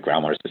a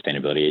groundwater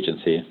sustainability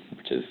agency,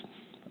 which is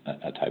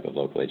a type of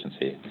local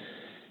agency.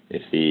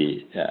 If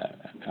the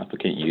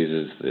applicant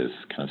uses this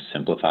kind of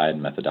simplified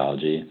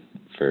methodology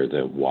for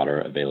the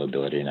water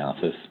availability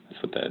analysis,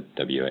 that's what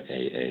the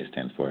WAA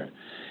stands for.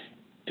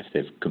 If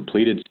they've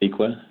completed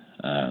CEQA,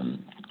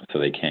 so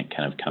they can't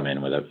kind of come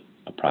in with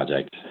a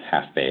project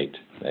half-baked,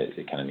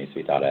 it kind of needs to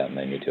be thought out, and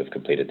they need to have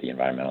completed the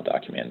environmental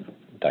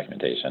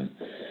documentation.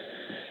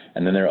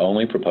 And then they're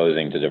only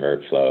proposing to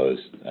divert flows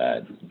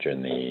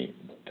during the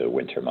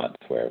winter months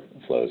where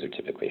flows are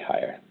typically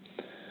higher.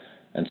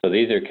 And so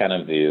these are kind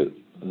of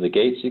the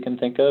gates you can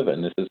think of,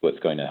 and this is what's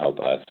going to help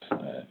us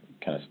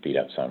kind of speed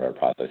up some of our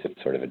process. It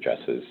sort of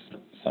addresses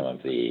some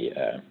of the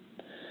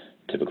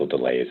typical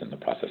delays in the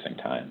processing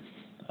time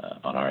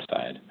on our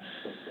side.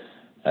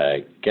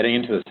 Getting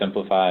into the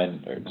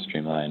simplified or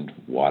streamlined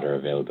water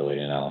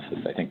availability analysis,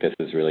 I think this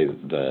is really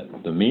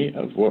the meat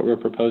of what we're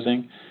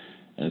proposing.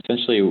 And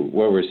essentially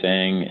what we're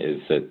saying is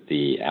that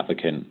the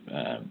applicant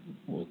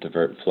will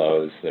divert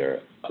flows that are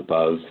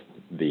above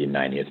the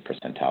 90th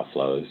percentile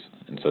flows.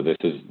 And so this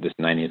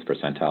 90th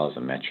percentile is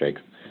a metric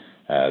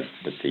that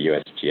the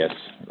USGS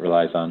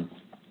relies on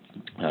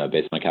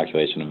based on a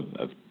calculation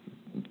of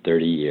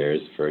 30 years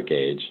for a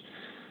gauge.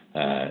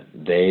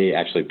 They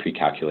actually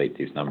pre-calculate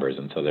these numbers,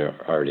 and so they're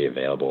already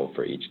available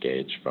for each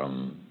gauge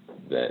from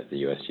the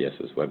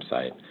USGS's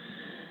website.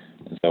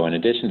 And so in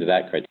addition to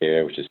that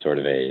criteria, which is sort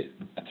of a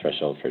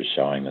threshold for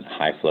showing that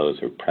high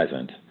flows are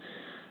present,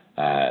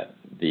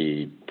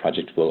 the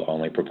project will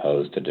only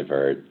propose to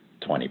divert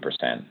 20%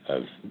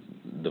 of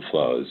the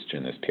flows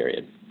during this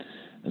period.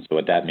 And so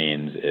what that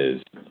means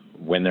is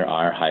when there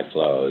are high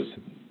flows,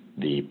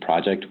 the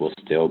project will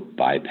still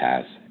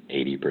bypass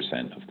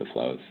 80% of the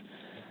flows.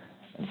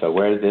 And so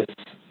where this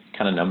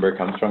kind of number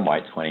comes from, why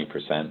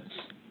 20%,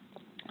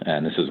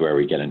 and this is where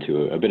we get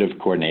into a bit of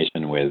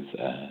coordination with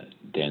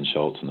Dan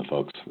Schultz and the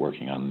folks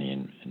working on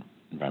the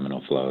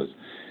environmental flows,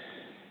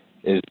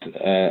 is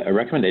a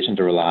recommendation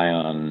to rely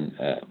on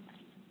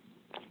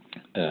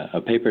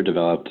a paper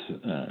developed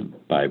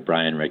by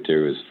Brian Richter,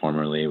 who was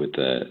formerly with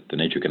the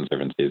Nature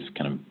Conservancy, has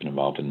kind of been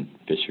involved in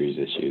fisheries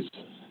issues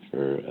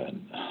for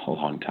a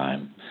long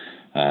time.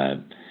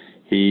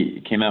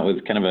 He came out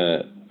with kind of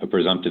a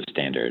presumptive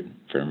standard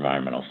for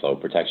environmental flow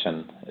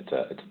protection. It's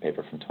a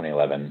paper from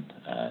 2011,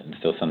 and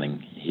still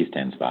something he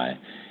stands by.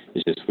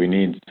 It's just we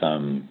need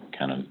some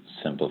kind of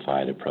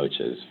simplified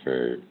approaches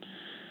for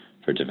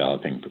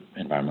developing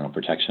environmental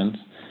protections.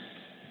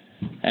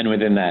 And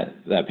within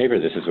that paper,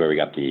 this is where we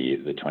got the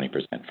 20%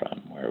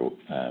 from, where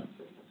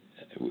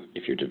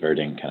if you're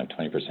diverting kind of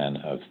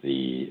 20% of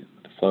the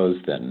flows,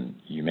 then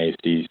you may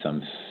see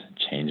some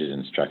changes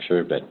in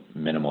structure, but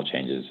minimal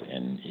changes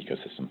in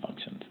ecosystem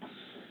functions.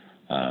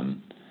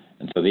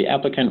 And so the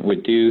applicant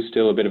would do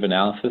still a bit of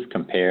analysis,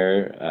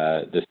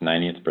 compare this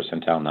 90th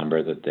percentile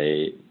number that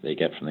they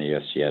get from the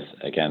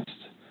USGS against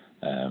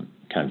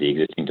kind of the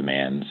existing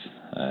demands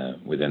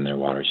within their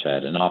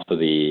watershed, and also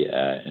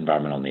the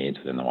environmental needs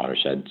within the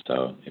watershed.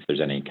 So if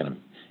there's any kind of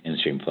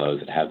in-stream flows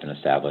that have been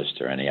established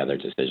or any other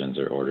decisions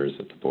or orders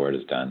that the board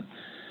has done,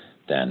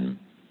 then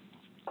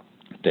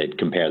they'd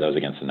compare those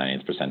against the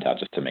 90th percentile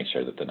just to make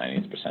sure that the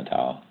 90th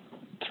percentile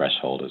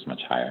threshold is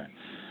much higher.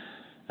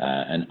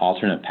 An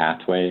alternate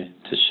pathway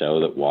to show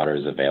that water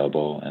is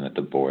available and that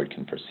the board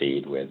can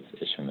proceed with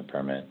issuing the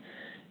permit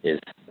is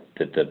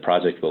that the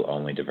project will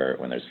only divert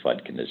when there's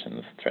flood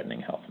conditions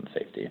threatening health and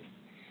safety.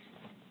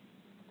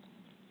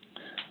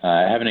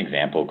 I have an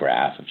example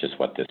graph of just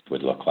what this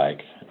would look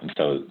like. And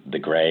so the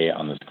gray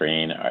on the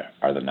screen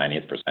are the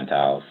 90th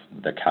percentiles.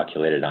 They're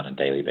calculated on a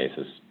daily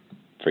basis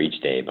for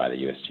each day by the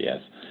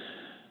USGS.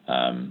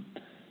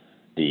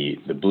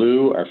 The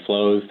blue are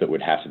flows that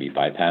would have to be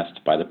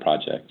bypassed by the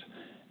project,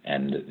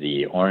 and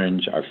the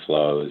orange are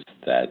flows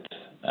that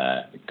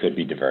could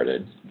be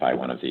diverted by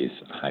one of these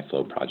high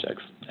flow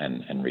projects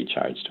and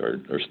recharged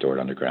or stored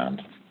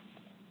underground.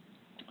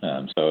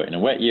 So in a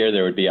wet year,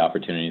 there would be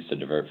opportunities to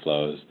divert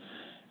flows.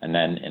 And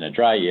then in a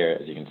dry year,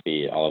 as you can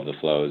see, all of the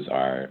flows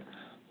are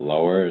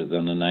lower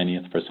than the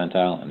 90th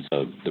percentile, and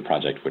so the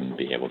project wouldn't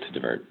be able to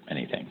divert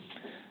anything.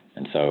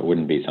 And so it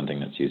wouldn't be something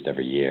that's used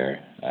every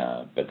year,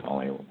 but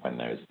only when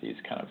there's these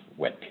kind of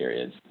wet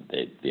periods,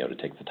 they'd be able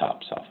to take the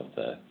tops off of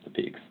the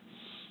peaks.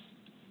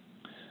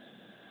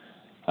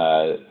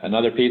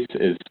 Another piece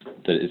that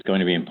is going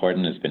to be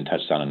important, has been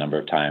touched on a number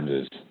of times,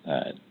 is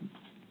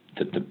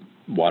that the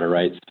water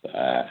rights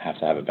have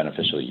to have a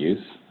beneficial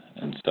use.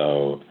 And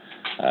so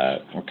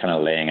we're kind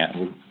of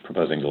we're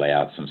proposing to lay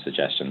out some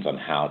suggestions on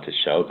how to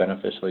show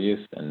beneficial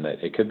use, and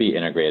that it could be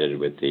integrated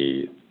with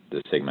the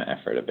Sigma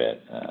effort a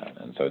bit.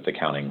 And so it's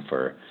accounting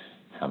for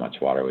how much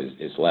water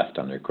is left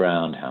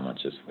underground, how much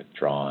is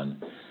withdrawn.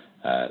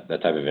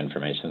 That type of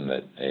information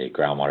that a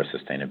groundwater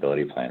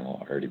sustainability plan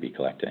will already be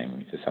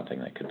collecting is something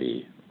that could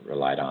be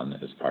relied on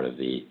as part of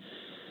the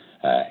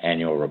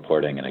annual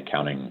reporting and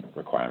accounting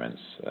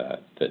requirements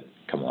that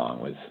come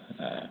along with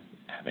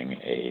having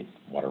a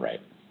water right.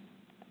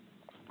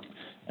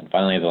 And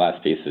finally, the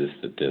last piece is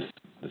that this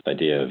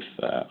idea of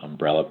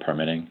umbrella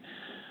permitting.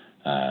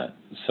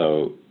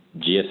 So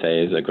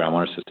GSAs, the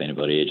groundwater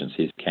sustainability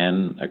agencies,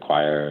 can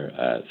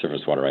acquire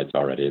surface water rights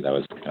already. That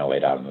was kind of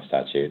laid out in the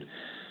statute.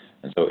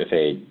 And so if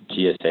a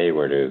GSA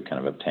were to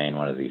kind of obtain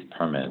one of these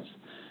permits,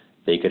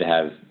 they could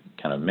have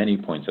kind of many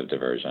points of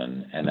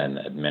diversion and then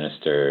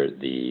administer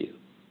the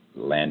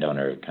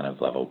landowner kind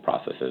of level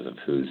processes of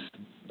who's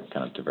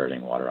kind of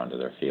diverting water onto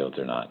their fields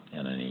or not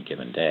on any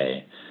given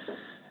day.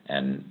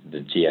 And the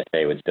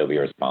GSA would still be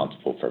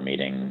responsible for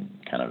meeting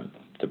kind of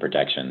the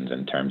protections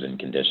and terms and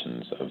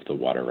conditions of the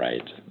water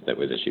right that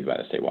was issued by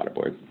the State Water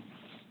Board.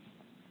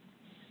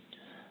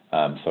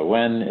 So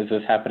when is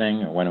this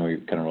happening? When are we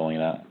kind of rolling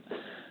it out?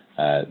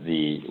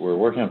 We're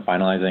working on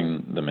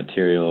finalizing the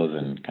materials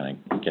and kind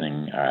of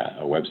getting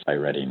a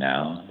website ready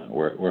now.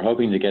 We're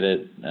hoping to get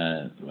it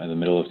by the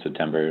middle of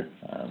September,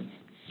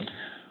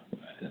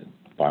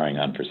 barring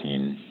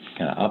unforeseen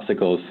kind of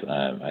obstacles.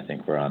 I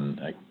think we're on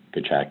a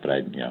good track, but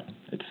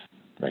it's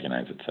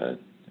recognize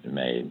it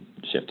may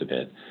shift a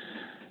bit.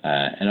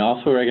 And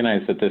also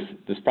recognize that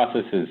this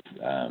process is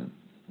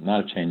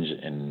not a change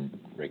in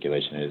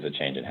regulation, it is a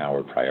change in how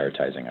we're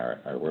prioritizing our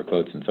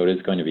workloads. And so it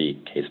is going to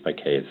be case by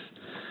case.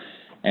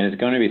 And it's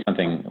going to be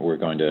something we're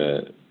going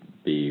to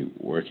be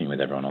working with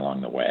everyone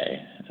along the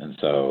way. And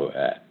so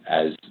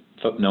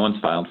no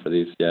one's filed for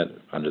these yet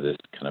under this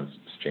kind of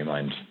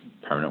streamlined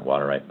permanent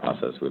water right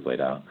process we've laid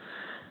out.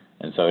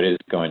 And so it is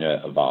going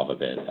to evolve a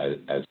bit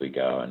as we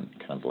go and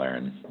kind of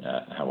learn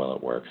how well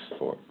it works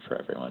for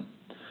everyone.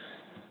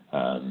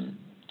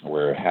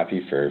 We're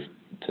happy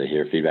to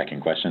hear feedback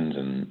and questions,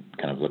 and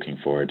kind of looking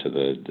forward to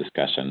the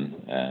discussion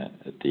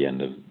at the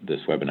end of this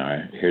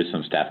webinar. Here's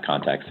some staff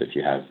contacts if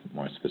you have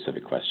more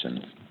specific questions.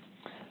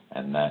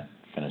 And that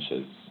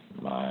finishes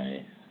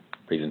my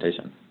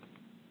presentation.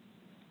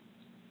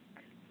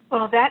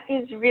 Well, that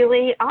is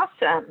really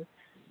awesome.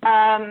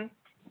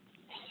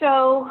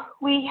 So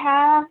we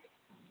have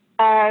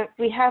a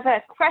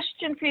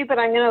question for you, but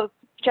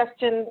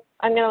Justin,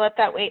 I'm going to let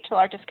that wait till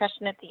our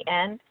discussion at the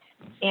end.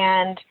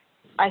 And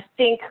I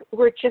think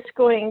we're just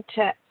going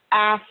to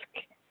ask,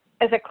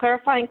 as a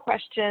clarifying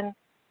question,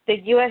 the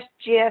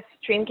USGS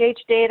stream gauge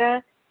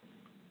data.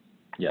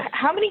 Yes.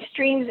 How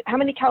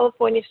many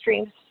California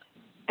streams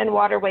and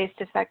waterways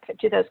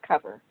do those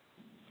cover?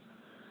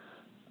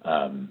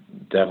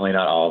 Definitely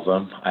not all of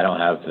them. I don't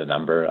have the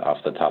number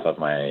off the top of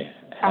my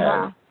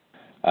head.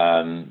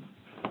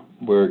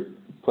 We're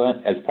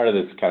as part of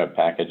this kind of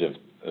package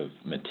of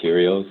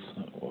materials,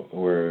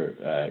 we're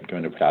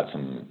going to put out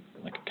some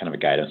kind of a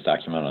guidance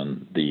document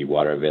on the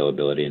water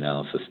availability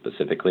analysis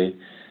specifically.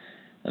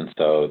 And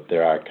so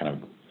there are kind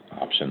of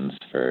options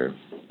for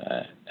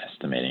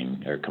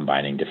estimating or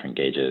combining different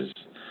gauges,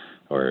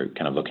 or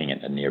kind of looking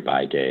at a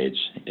nearby gauge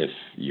if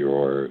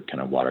your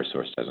kind of water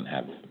source doesn't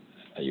have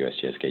a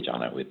USGS gauge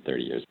on it with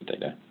 30 years of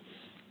data.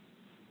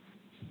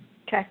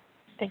 Okay,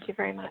 thank you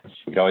very much.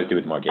 We could always do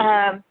with more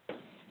gauges.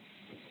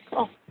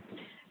 Cool.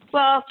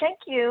 Well, thank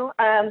you.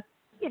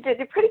 You did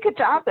a pretty good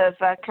job of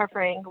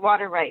covering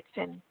water rights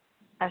in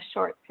a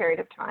short period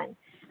of time.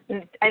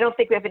 And I don't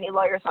think we have any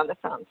lawyers on the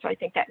phone, so I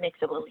think that makes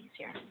it a little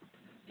easier.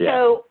 Yeah.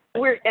 So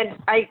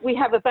we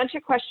have a bunch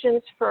of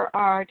questions for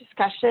our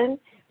discussion,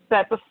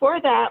 but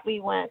before that, we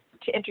went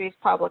to introduce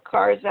Pablo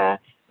Garza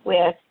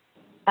with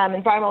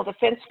Environmental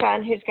Defense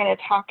Fund, who's going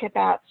to talk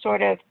about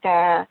sort of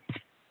the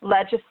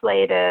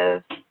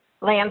legislative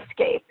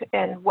landscape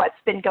and what's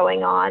been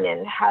going on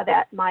and how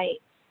that might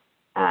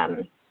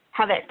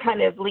how that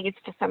kind of leads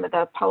to some of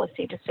the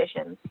policy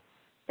decisions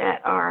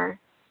that are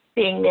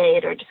being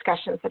made or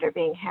discussions that are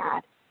being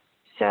had.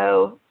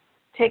 So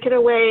take it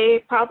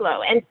away,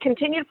 Pablo, and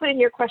continue to put in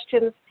your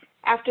questions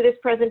after this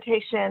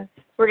presentation.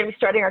 We're going to be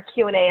starting our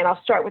Q&A, and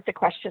I'll start with the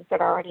questions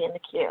that are already in the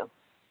queue.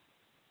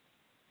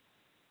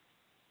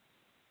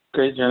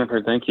 Great,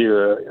 Jennifer. Thank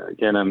you.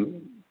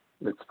 Again,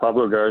 it's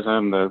Pablo Garza.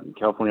 I'm the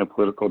California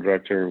Political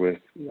Director with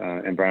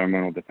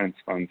Environmental Defense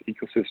Fund's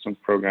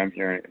Ecosystems Program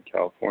here in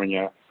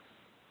California.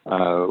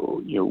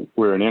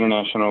 We're an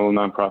international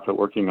nonprofit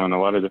working on a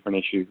lot of different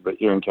issues, but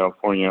here in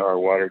California, our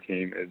water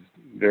team is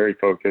very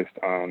focused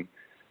on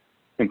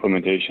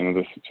implementation of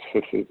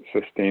the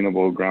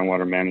Sustainable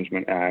Groundwater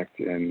Management Act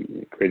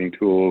and creating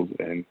tools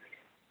and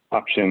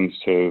options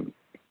to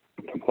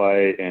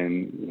comply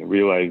and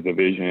realize the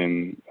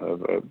vision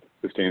of a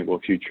sustainable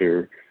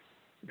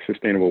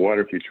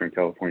water future in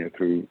California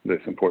through this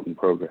important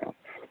program.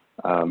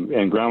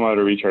 And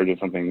groundwater recharge is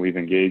something we've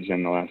engaged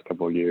in the last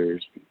couple of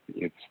years.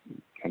 It's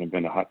kind of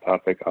been a hot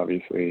topic,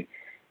 obviously,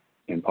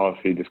 in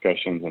policy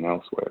discussions and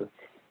elsewhere.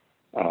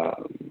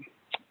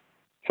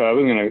 So I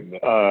was going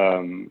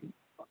to,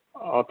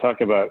 I'll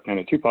talk about kind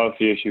of two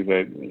policy issues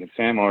that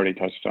Sam already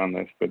touched on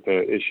this, but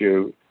the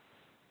issue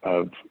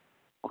of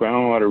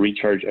groundwater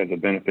recharge as a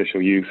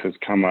beneficial use has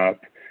come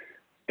up.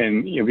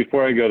 And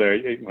before I go there,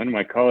 one of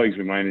my colleagues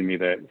reminded me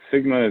that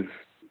SGMA's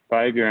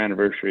 5-year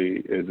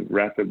anniversary is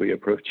rapidly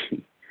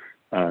approaching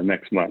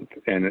next month.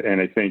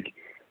 And I think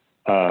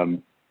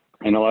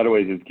in a lot of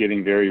ways it's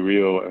getting very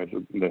real as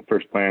the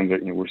first plans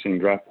that we're seeing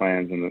draft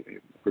plans, and the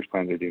first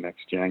plans are due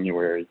next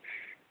January.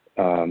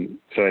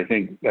 So I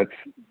think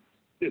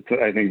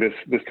I think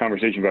this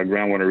conversation about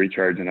groundwater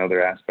recharge and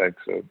other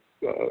aspects of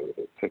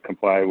to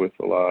comply with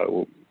the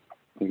law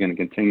is going to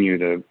continue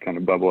to kind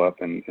of bubble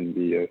up and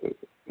be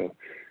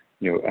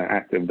an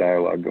active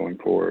dialogue going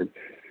forward.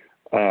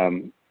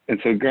 And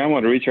so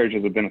groundwater recharge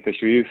as a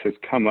beneficial use has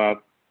come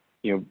up.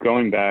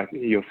 Going back,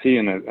 you'll see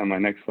on my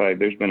next slide,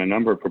 there's been a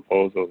number of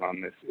proposals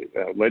on this,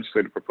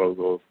 legislative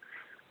proposals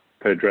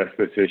to address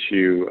this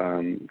issue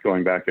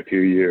going back a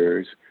few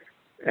years.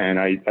 And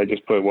I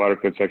just put Water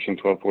Code Section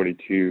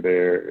 1242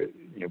 there.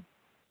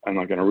 I'm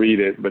not going to read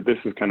it, but this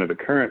is kind of the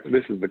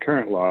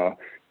current law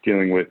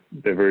dealing with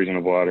diversion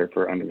of water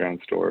for underground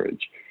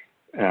storage.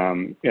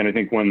 And I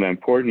think one of the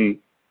important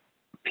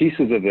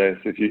pieces of this,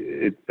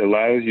 it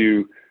allows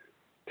you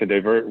to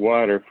divert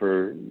water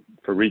for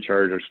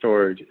recharge or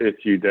storage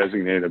if you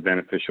designate a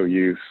beneficial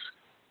use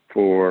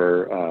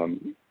for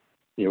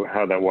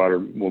how that water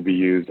will be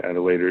used at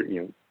a later,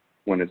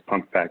 when it's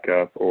pumped back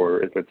up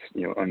or if it's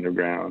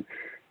underground.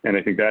 And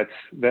I think that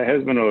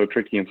has been a little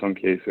tricky in some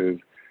cases,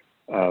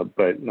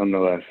 but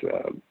nonetheless,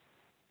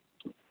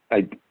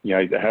 I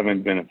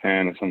haven't been a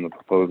fan of some of the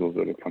proposals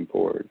that have come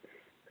forward.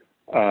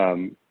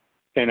 And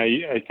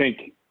I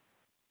think,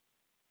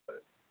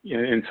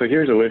 and so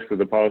here's a list of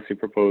the policy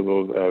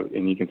proposals,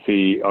 and you can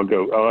see,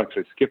 I'll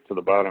actually skip to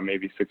the bottom.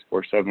 AB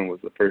 647 was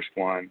the first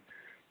one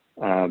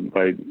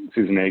by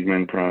Susan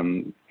Eggman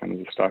from kind of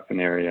the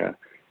Stockton area.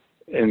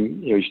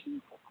 And,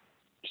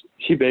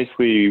 she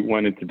basically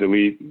wanted to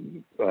delete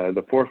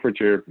the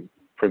forfeiture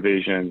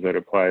provisions that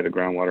apply to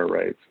groundwater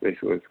rights.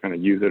 Basically, it's kind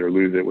of use it or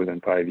lose it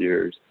within 5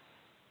 years.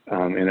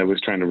 And it was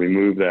trying to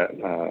remove that,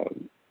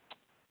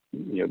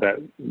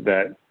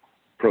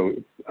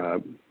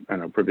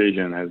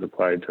 provision as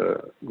applied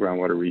to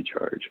groundwater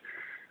recharge.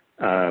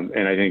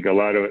 And I think a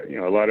lot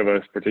of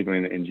us,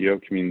 particularly in the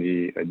NGO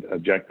community,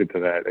 objected to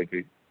that. I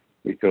think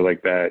we feel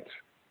like that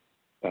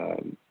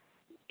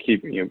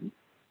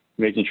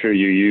making sure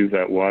you use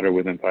that water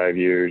within 5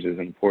 years is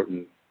an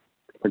important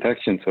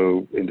protection,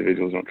 so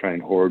individuals don't try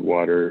and hoard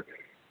water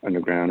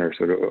underground or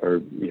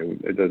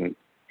it doesn't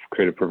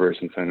create a perverse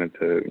incentive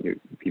to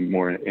be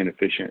more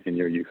inefficient in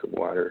your use of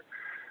water.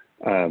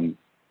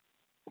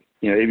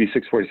 AB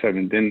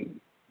 647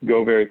 didn't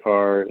go very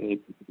far.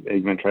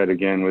 Eggman tried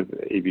again with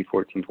AB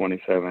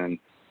 1427,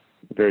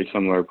 very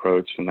similar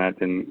approach, and that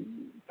didn't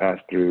pass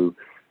through.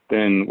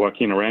 Then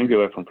Joaquin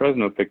Arangula from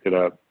Fresno picked it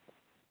up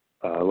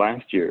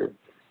last year,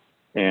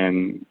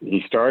 and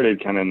he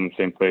started kind of in the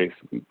same place,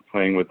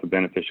 playing with the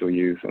beneficial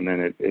use, and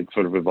then it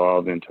sort of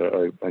evolved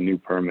into a new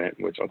permit,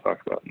 which I'll talk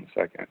about in a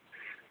second.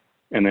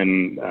 And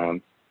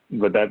then,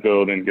 but that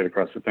bill didn't get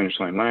across the finish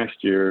line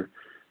last year,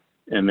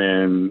 and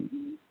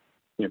then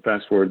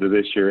fast forward to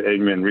this year,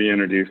 Eggman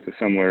reintroduced a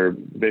similar,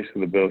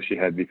 basically the bill she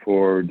had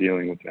before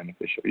dealing with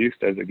beneficial use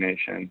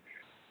designation.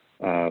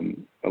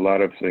 A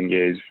lot of us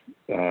engaged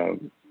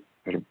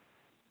sort of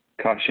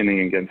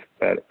cautioning against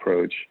that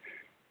approach.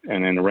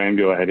 And then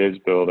Arangula had his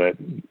bill that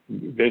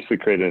basically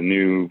created a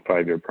new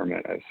 5-year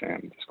permit, as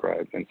Sam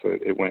described. And so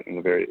it went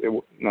in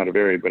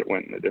but it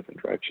went in a different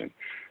direction.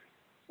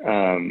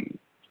 And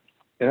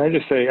I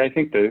just say, I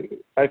think that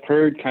I've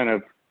heard kind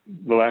of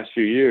the last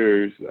few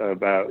years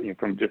about,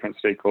 from different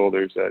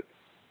stakeholders that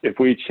if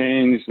we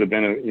change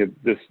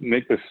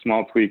make this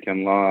small tweak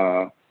in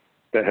law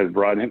that has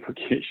broad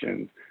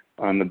implications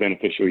on the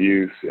beneficial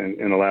use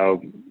and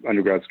allow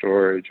underground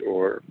storage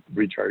or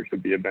recharge to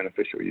be a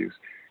beneficial use,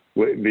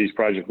 these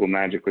projects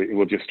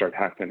will just start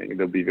happening.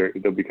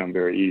 They'll become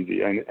very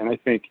easy. And I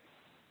think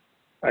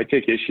I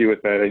take issue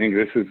with that. I think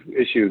this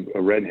is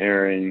a red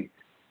herring,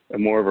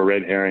 more of a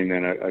red herring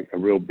than a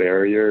real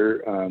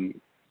barrier,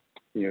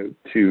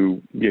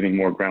 to getting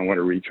more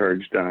groundwater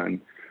recharge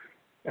done.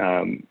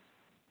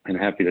 I'm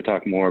happy to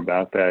talk more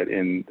about that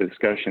in the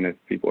discussion if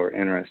people are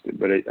interested.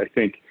 But I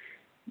think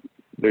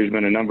there's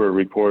been a number of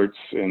reports,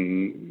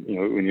 and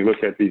when you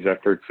look at these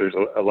efforts, there's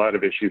a lot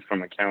of issues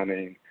from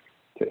accounting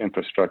to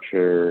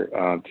infrastructure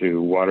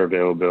to water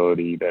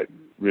availability that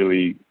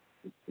really,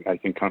 I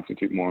think,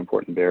 constitute more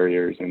important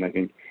barriers. And I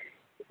think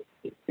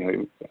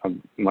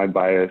my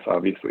bias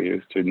obviously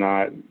is to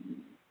not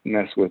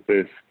mess with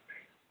this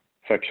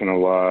section of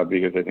law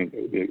because I think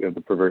of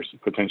the perverse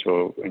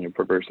potential and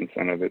perverse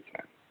incentive it's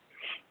in.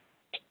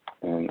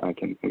 And I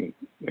can,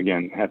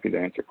 again, happy to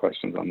answer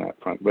questions on that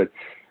front. But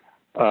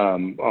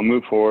I'll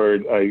move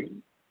forward.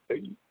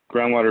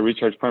 Groundwater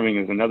recharge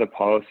permitting is another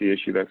policy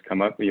issue that's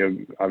come up.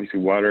 Obviously,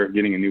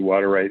 getting a new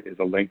water right is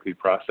a lengthy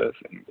process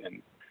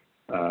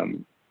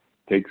and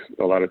takes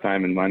a lot of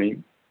time and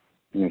money.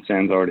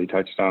 Sam's already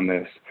touched on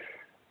this,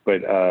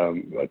 but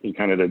I think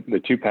kind of the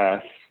two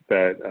paths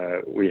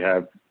that we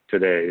have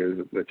today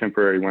is the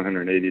temporary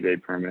 180-day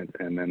permit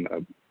and then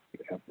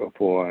a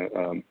full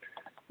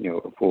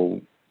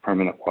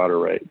permanent water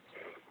right.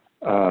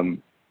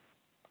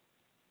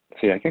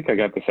 See, I think I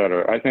got this out.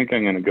 I think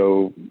I'm going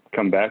to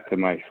come back to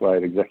my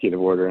slide executive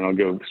order, and I'll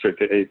go straight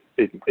to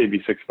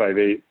AB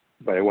 658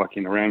 by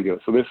Joaquin Arango.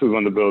 So this is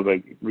one of the bills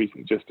I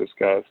recently just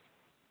discussed.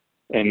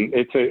 And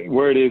it's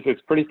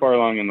pretty far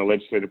along in the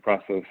legislative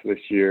process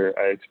this year.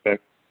 I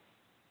expect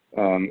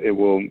it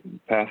will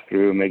pass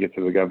through and make it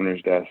to the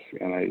governor's desk,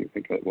 and I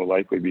think it will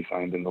likely be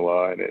signed into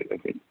law. And I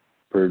think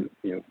for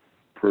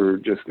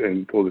just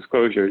in full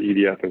disclosure,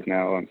 EDF is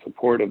now in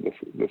support of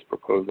this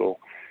proposal.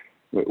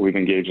 We've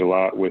engaged a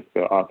lot with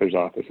the author's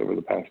office over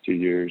the past 2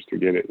 years to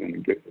get it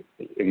in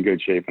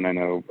good shape, and I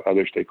know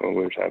other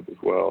stakeholders have as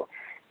well.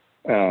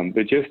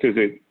 But just as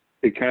it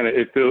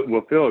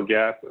will fill a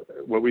gap,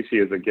 what we see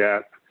as a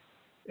gap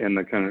in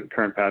the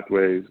current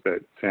pathways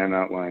that Sam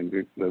outlined,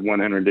 the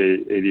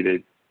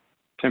 180-day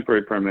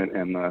temporary permit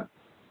and the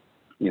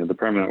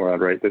permanent water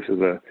right. This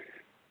is a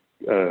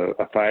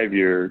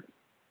 5-year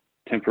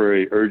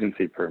temporary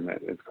urgency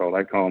permit. It's called.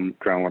 I call them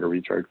groundwater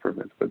recharge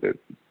permits, but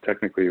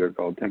technically they're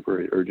called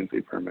temporary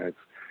urgency permits.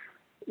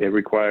 It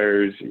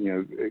requires,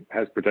 it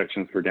has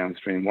protections for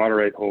downstream water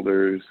right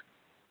holders,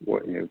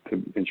 to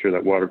ensure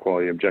that water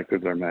quality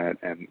objectives are met,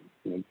 and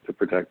to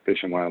protect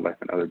fish and wildlife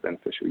and other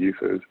beneficial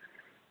uses.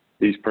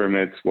 These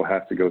permits will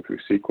have to go through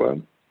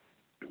CEQA,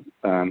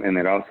 and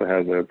it also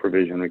has a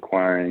provision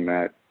requiring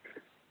that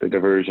the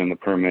diversion, the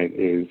permit,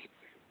 is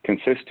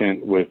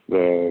consistent with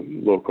the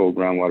local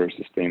groundwater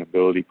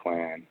sustainability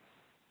plan,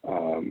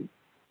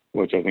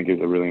 which I think is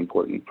a really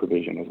important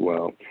provision as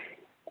well.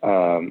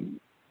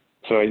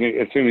 So I think,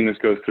 assuming this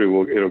goes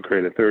through, it'll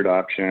create a third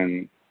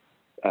option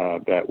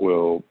that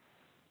will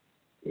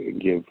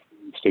give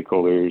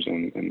stakeholders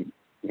and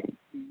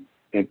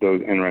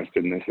those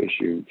interested in this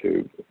issue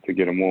to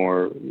get a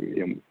more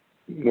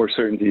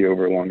certainty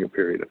over a longer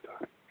period of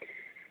time.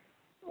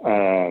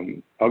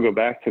 I'll go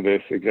back to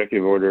this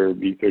executive order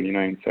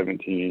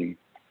B3917.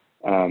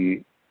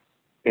 And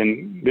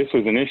this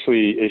was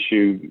initially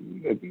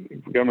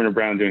issued, Governor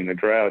Brown during the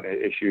drought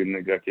issued an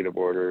executive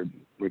order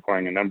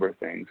requiring a number of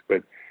things,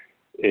 but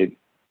it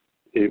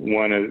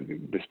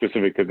wanted,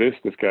 specific to this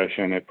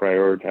discussion, it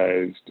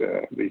prioritized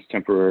these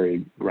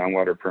temporary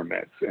groundwater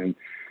permits and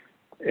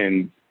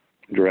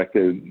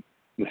directed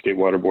the State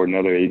Water Board and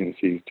other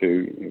agencies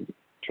to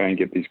try and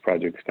get these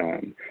projects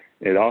done.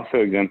 It also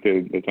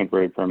exempted the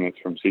temporary permits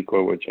from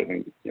CEQA, which I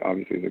think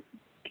obviously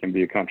can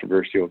be a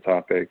controversial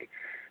topic.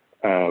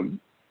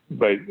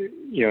 But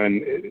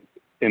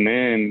and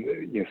then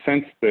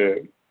since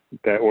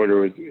that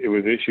order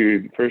was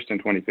issued first in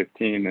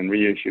 2015 and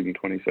reissued in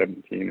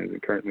 2017, and is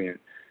currently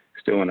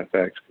still in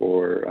effect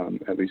for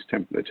at least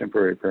the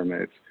temporary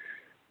permits.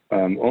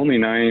 Only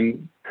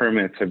 9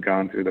 permits have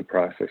gone through the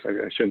process.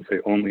 I shouldn't say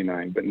only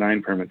 9, but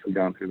 9 permits have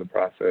gone through the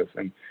process,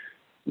 and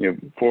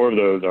 4 of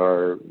those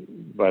are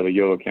by the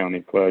Yolo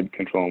County Flood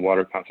Control and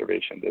Water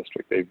Conservation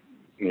District. They've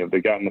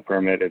gotten the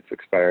permit, it's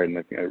expired,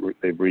 and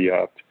they've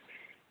re-upped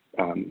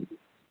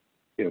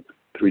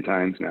 3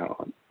 times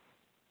now.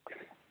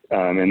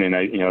 And then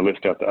I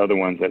list out the other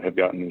ones that have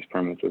gotten these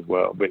permits as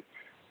well. But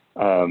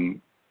I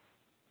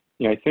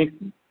think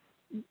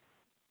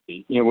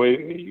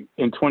in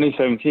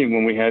 2017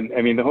 when we had,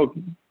 the whole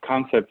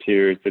concept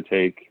here is to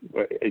take.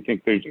 I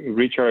think there's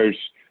recharge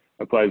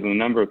applies in a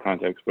number of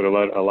contexts, but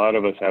a lot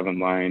of us have in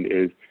mind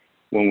is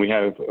when we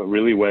have a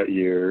really wet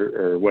year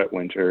or wet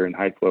winter and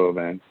high flow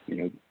events,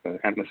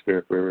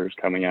 atmospheric rivers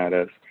coming at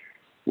us,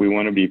 we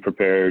want to be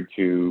prepared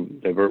to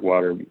divert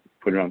water,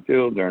 put it on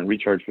fields or in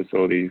recharge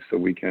facilities so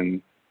we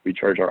can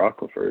recharge our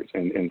aquifers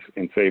and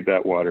save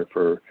that water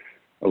for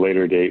a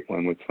later date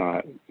when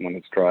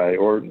it's dry,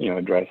 or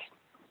address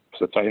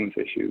subsidence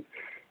issues.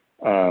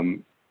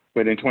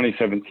 But in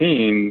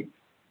 2017,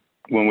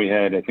 when we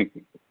had, I think,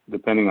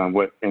 depending on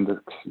what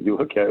index you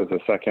look at, it was the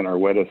second or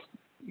wettest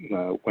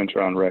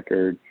winter on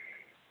record,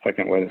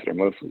 second wettest or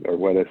most or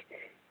wettest.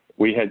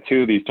 We had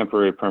 2 of these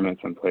temporary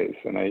permits in place,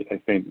 and I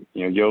think,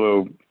 you know,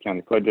 Yolo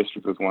County Flood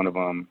District was one of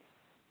them.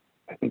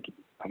 I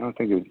don't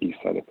think it was East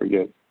Side. I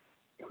forget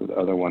who the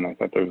other one. I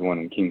thought there was one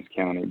in Kings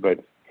County,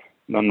 but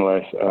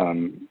nonetheless,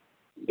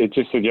 it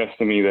just suggests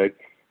to me that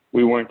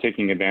we weren't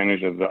taking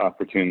advantage of the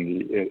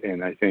opportunity,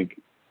 and I think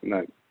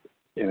there's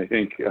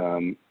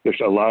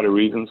a lot of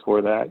reasons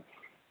for that.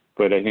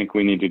 But I think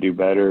we need to do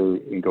better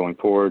in going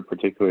forward,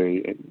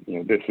 particularly, you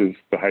know, this is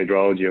the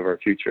hydrology of our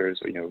future.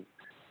 So, you know,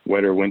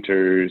 wetter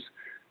winters,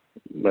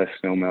 less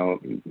snow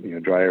melt, you know,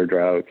 drier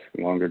droughts,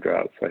 longer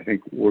droughts. So I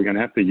think we're going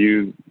to have to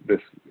use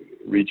this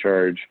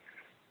recharge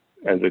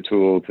as a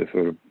tool to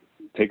sort of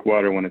take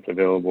water when it's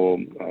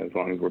available, as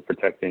long as we're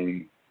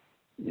protecting,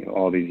 you know,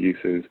 all these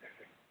uses,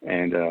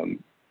 and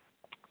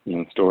you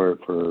know, store it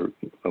for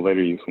a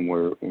later use when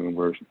we're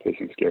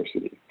facing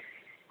scarcity.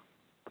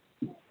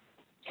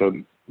 So,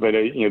 but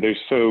you know,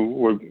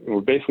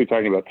 we're basically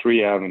talking about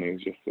 3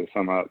 avenues, just to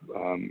sum up.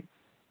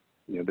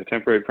 You know, the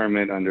temporary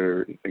permit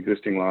under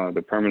existing law,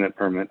 the permanent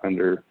permit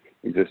under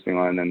existing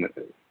law, and then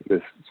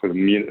this sort of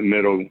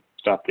middle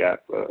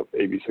stopgap of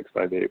AB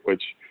 658,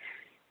 which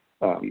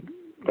that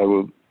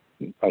will,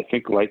 I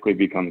think, likely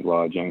becomes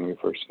law January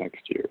 1st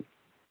next year.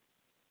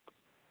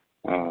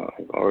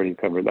 I've already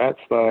covered that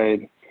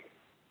slide.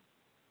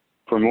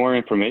 For more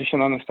information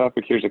on this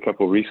topic, here's a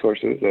couple of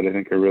resources that I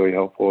think are really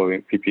helpful. I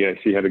think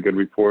PPIC had a good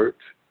report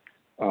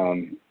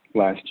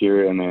last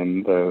year, and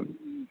then the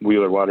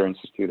Wheeler Water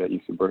Institute at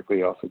UC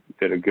Berkeley also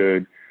did a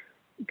good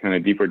kind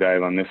of deeper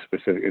dive on this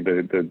specific,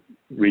 the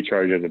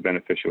recharge as a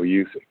beneficial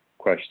use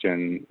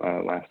question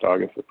last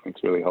August. I think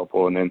it's really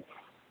helpful. And then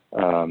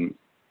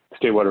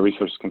State Water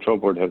Resources Control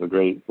Board has a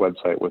great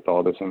website with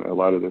all this and a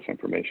lot of this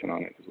information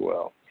on it as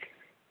well.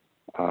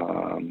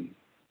 And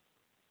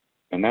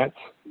that's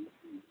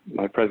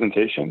my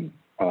presentation.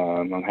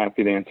 I'm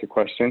happy to answer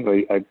questions.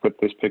 I put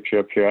this picture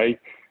up here.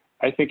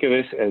 I think of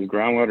this as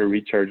groundwater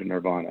recharge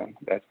nirvana.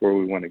 That's where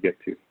we want to get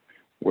to,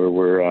 where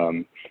we're,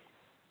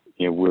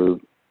 you know, we're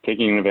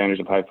taking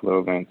advantage of high flow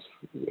events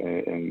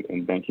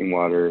and banking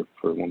water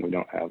for when we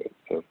don't have it.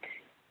 So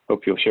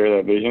hope you'll share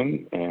that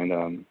vision,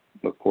 and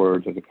look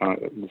forward to the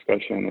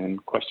discussion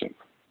and questions.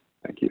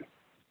 Thank you.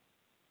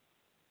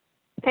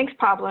 Thanks,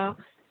 Pablo.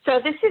 So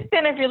this has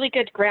been a really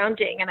good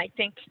grounding, and I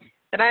think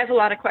that I have a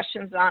lot of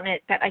questions on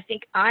it that I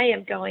think I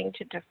am going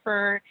to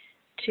defer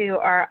to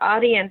our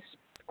audience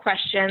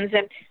questions. And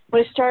I'm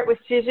going to start with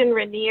Susan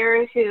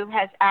Rainier, who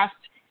has asked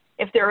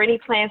if there are any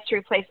plans to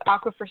replace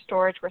aquifer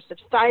storage where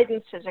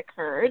subsidence has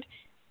occurred,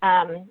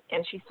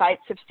 and she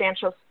cites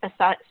substantial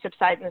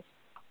subsidence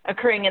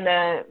occurring in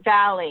the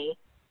valley.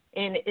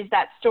 And is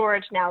that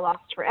storage now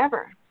lost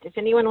forever? Does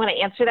anyone want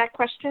to answer that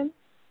question?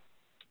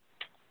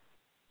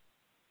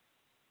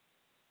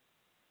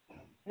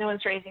 No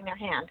one's raising their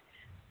hand.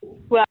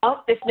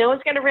 Well, if no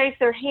one's going to raise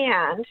their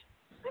hand,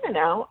 I don't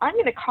know, I'm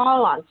going to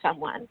call on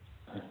someone.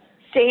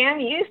 Sam,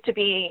 you used to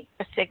be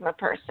a Sigma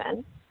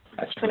person.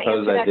 I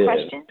suppose I did.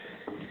 Question?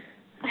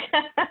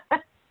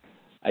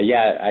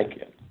 Yeah,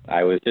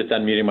 I was just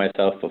unmuting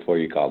myself before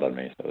you called on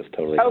me, so it was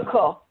totally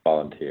cool.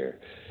 Volunteer.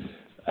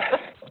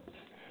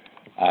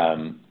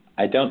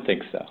 I don't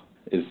think so,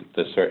 is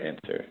the short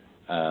answer.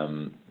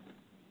 And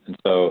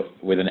so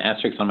with an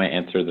asterisk on my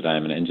answer that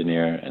I'm an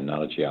engineer and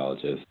not a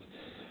geologist,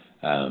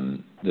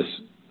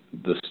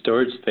 the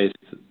storage space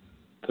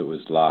that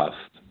was lost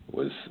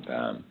was,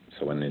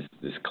 so when this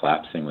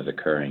collapsing was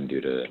occurring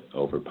due to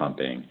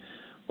overpumping,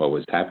 what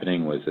was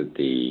happening was that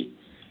the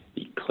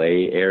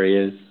clay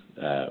areas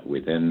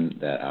within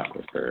that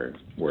aquifer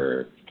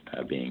were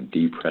being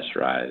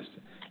depressurized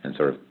and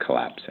sort of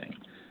collapsing.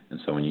 And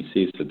so when you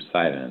see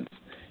subsidence,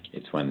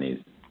 it's when the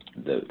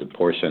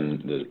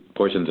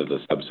portions of the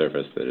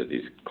subsurface that are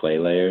these clay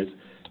layers,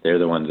 they're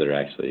the ones that are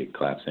actually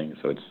collapsing.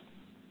 So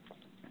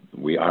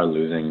we are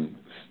losing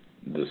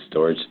the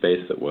storage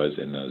space that was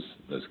in those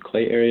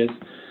clay areas.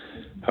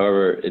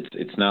 However,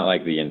 it's not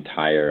like the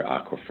entire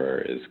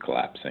aquifer is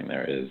collapsing.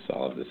 There is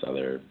all of this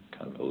other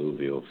kind of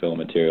alluvial fill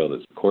material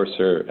that's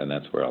coarser, and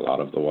that's where a lot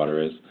of the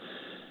water is.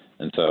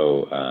 And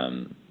so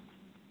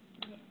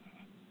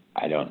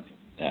I don't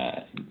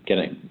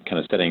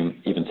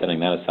setting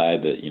that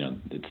aside, that, you know,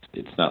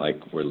 it's not like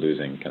we're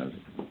losing kind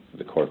of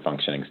the core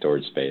functioning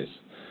storage space.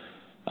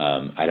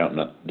 I don't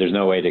know. There's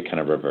no way to kind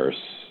of reverse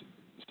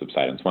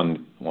subsidence.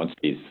 Once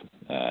these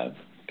kind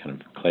of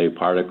clay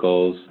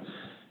particles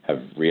have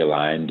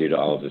realigned due to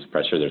all of this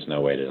pressure, there's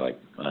no way to like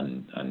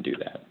undo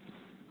that.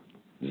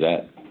 Does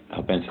that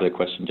help answer the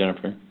question,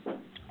 Jennifer?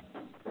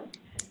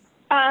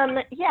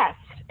 Yes,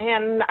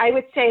 and I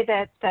would say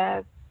that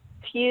the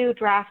few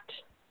draft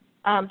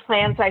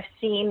plans I've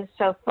seen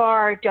so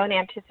far don't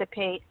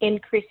anticipate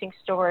increasing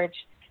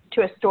storage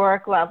to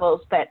historic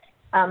levels, but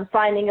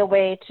finding a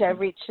way to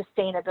reach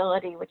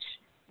sustainability, which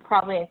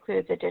probably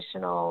includes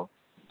additional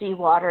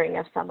dewatering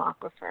of some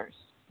aquifers.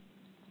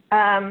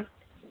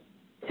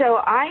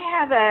 So I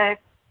have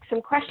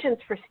some questions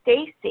for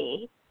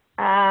Stacy.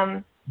 So,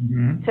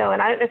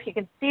 and I don't know if you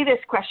can see this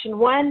question.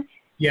 One,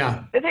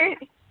 Yeah.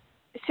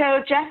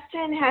 So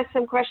Justin has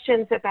some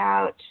questions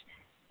about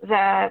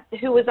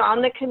who was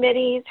on the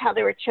committees, how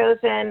they were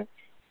chosen,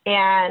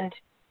 and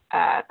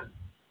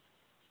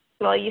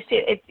well, you see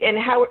it, and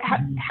how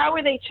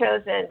were they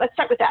chosen? Let's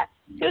start with that.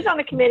 Who's on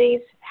the committees?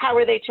 How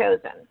were they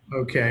chosen?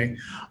 Okay.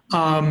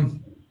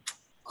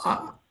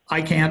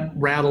 I can't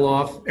rattle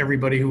off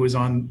everybody who was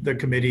on the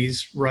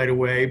committees right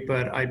away,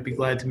 but I'd be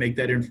glad to make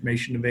that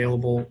information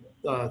available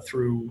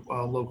through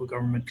local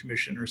government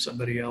commission or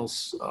somebody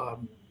else.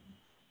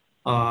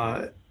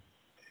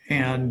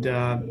 And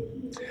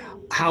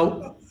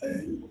how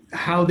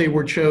they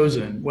were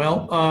chosen.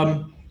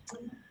 Well,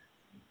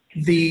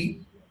 it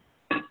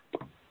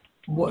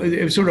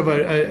was sort of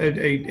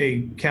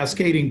a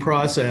cascading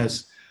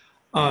process.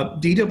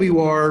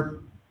 DWR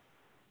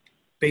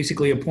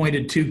basically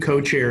appointed two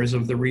co-chairs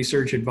of the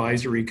Research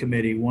Advisory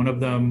Committee. One of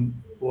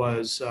them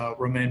was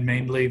Romain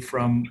Mainley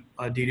from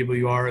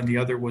DWR, and the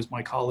other was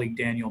my colleague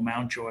Daniel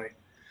Mountjoy.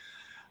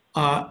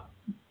 So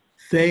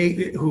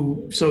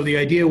the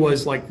idea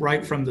was, like,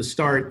 right from the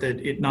start, that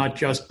it not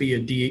just be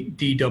a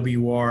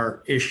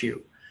DWR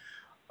issue.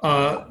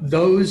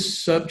 Those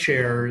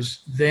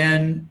sub-chairs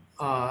then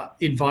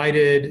identified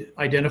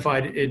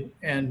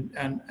and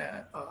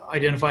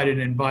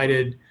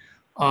invited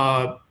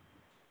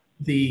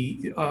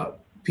the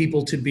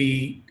people to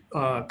be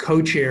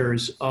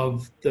co-chairs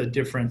of the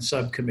different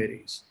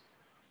subcommittees.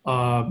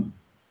 And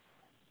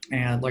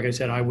like I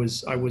said, I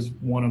was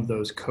one of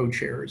those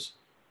co-chairs.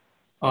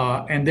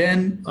 And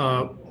then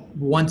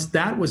once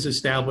that was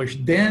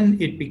established, then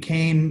it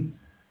became,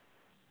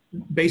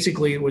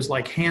 basically it was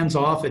like hands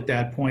off at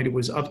that point. It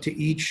was up to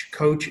each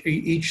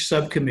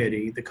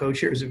subcommittee, the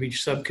co-chairs of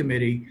each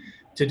subcommittee,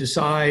 to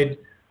decide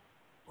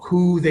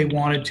who they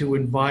wanted to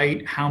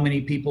invite, how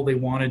many people they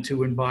wanted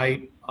to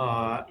invite,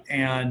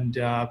 and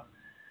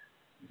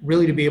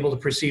really to be able to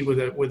proceed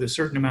with a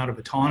certain amount of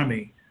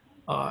autonomy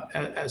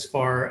as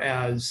far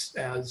as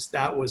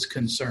that was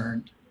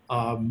concerned.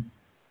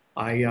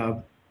 I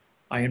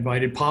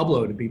invited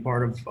Pablo to be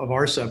part of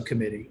our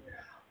subcommittee.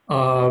 It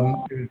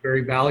was a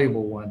very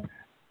valuable one.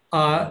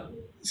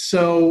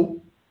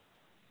 So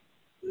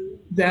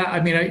that,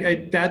 I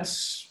mean,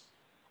 that's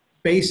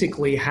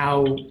basically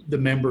how the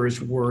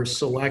members were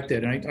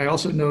selected. And I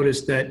also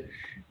noticed that I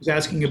was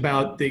asking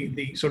about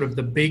the sort of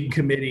the big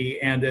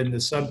committee and then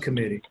the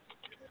subcommittee.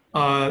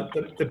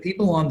 The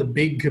people on the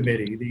big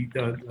committee,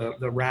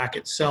 the RAC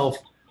itself,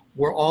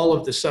 were all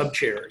of the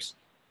sub-chairs.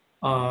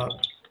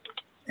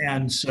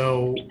 And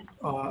so,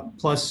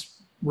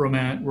 plus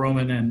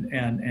Roman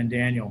and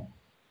Daniel.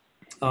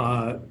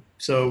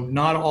 So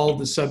not all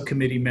the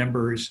subcommittee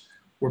members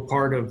were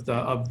part of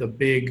the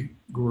big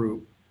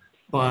group,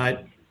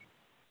 but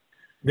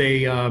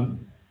they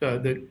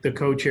the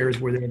co-chairs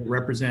were there to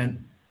represent,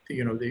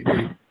 you know,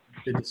 the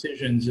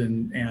decisions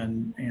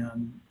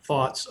and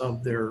thoughts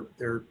of their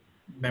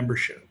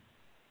membership.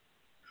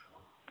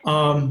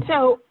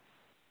 So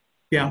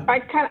yeah,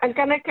 I'm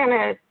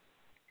gonna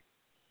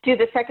do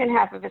the second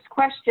half of this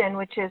question,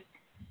 which is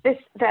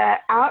the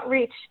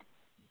outreach.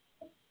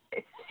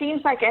 It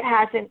seems like it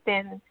hasn't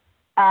been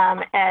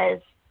as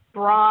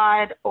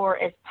broad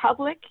or as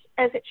public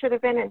as it should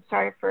have been. And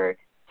sorry for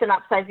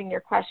synopsizing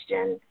your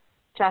question,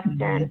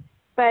 Justin.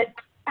 But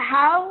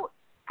how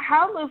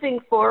moving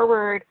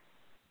forward,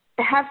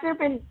 has there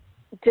been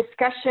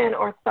discussion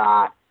or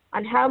thought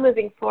on how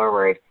moving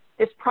forward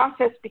this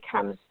process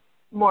becomes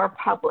more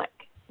public?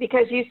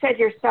 Because you said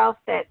yourself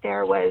that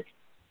there was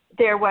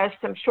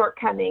some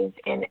shortcomings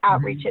in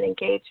outreach and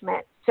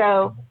engagement.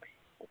 So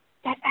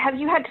have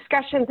you had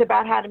discussions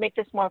about how to make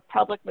this more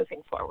public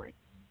moving forward?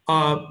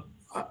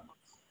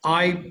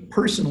 I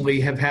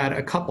personally have had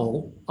a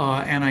couple,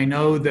 and I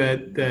know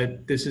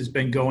that this has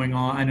been going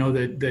on. I know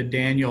that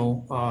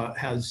Daniel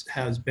has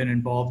been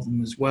involved in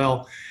them as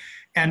well.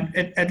 And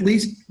at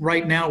least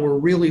right now, we're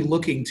really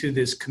looking to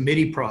this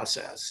committee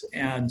process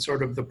and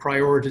sort of the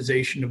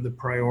prioritization of the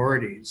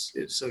priorities,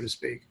 so to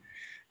speak,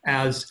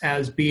 as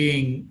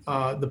being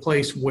the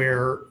place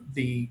where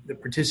the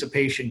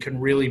participation can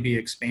really be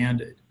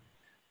expanded.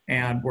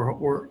 And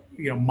we're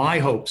you know, my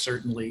hope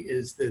certainly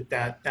is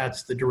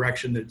that's the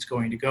direction that it's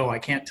going to go. I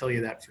can't tell you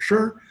that for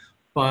sure,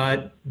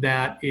 but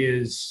that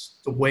is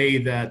the way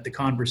that the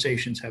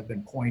conversations have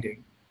been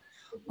pointing.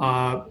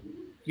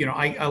 You know,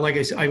 I like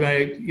I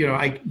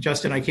said,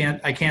 Justin, I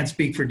can't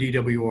speak for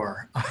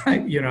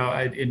DWR, you know,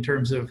 in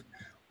terms of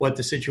what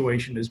the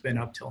situation has been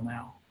up till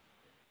now.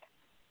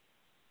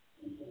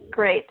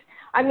 Great.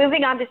 I'm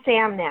moving on to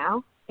Sam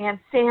now. And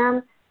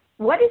Sam,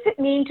 what does it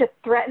mean to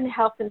threaten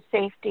health and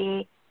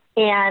safety,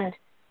 and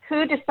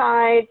who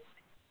decides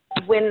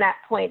when that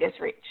point is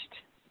reached?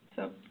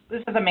 So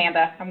this is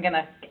Amanda. I'm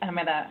gonna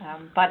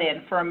butt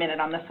in for a minute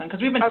on this one,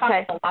 because we've been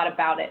talking a lot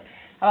about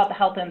the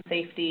health and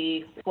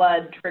safety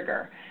flood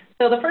trigger.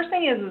 So the first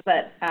thing is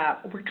that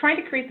we're trying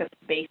to create the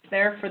space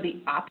there for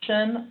the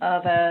option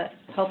of a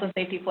health and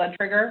safety flood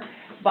trigger.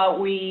 but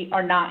we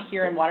are not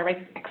here in water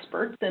rights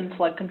experts in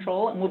flood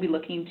control, and we'll be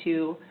looking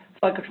to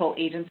flood control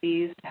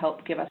agencies to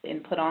help give us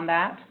input on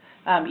that.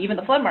 Even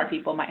the FloodMAR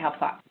people might have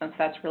thoughts, since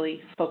that's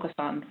really focused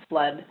on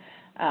flood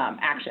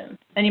actions.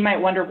 And you might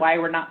wonder why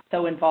we're not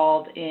so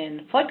involved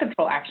in flood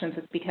control actions.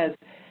 It's because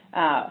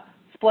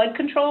flood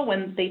control,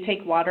 when they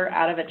take water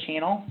out of a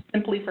channel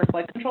simply for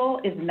flood control,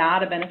 is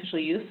not a beneficial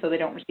use, so they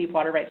don't receive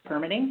water rights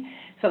permitting.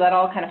 So that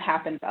all kind of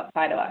happens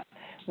outside of us.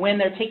 When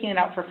they're taking it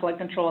out for flood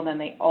control and then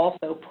they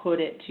also put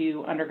it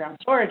to underground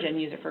storage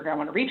and use it for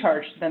groundwater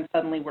recharge, then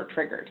suddenly we're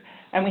triggered.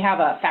 And we have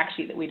a fact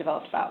sheet that we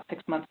developed about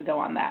 6 months ago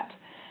on that.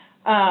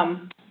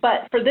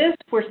 But for this,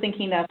 we're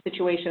thinking of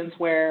situations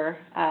where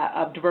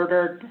a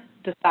diverter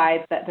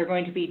decides that they're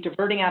going to be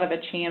diverting out of a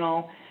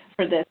channel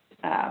for this,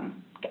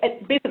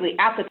 basically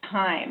at the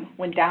time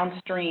when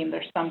downstream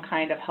there's some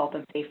kind of health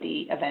and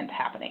safety event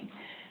happening.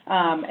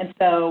 And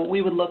so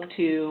we would look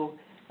to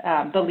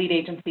the lead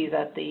agencies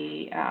at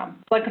the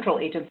flood control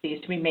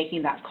agencies to be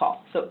making that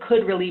call. So it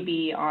could really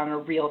be on a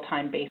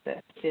real-time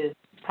basis, is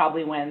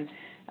probably when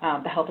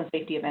the health and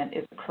safety event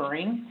is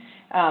occurring.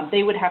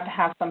 They would have to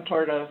have some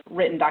sort of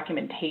written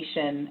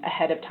documentation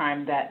ahead of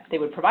time that they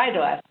would provide to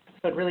us.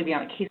 So it'd really be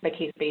on a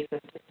case-by-case basis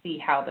to see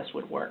how this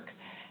would work.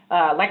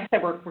 Like I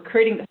said, we're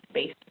creating the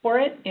space for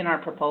it in our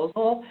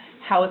proposal.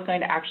 How it's going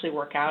to actually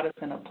work out is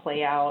going to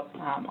play out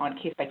on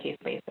a case-by-case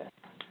basis.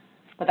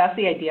 But that's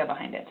the idea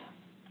behind it.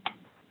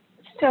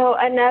 So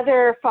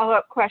another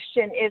follow-up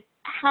question is,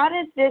 how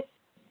does this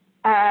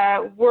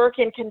work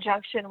in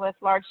conjunction with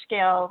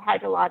large-scale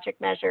hydrologic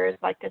measures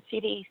like the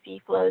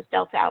CDEC flows,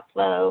 delta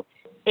outflow,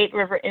 8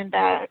 river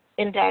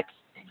index,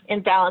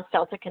 imbalanced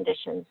delta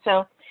conditions?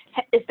 So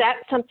is that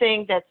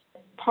something that's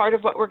part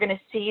of what we're going to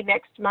see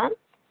next month?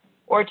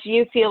 Or do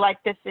you feel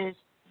like this is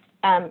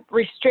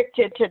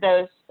restricted to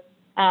those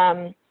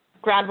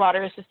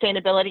groundwater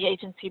sustainability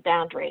agency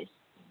boundaries?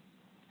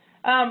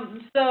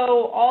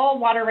 So all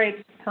water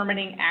rights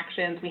permitting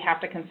actions, we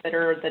have to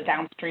consider the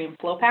downstream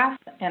flow path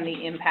and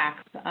the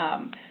impacts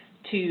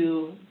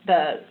to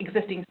the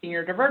existing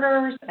senior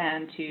diverters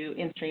and to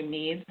in-stream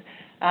needs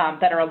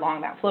that are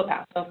along that flow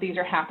path. So if these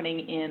are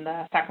happening in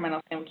the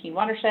Sacramento-San Joaquin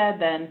watershed,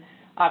 then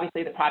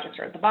obviously the projects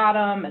are at the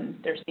bottom and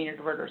there's senior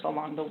diverters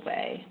along the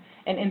way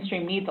and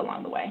in-stream needs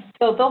along the way.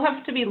 So they'll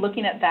have to be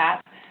looking at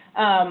that.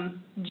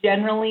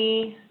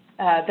 Generally,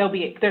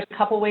 there's a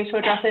couple ways to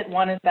address it.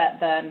 One is that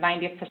the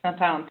 90th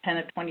percentile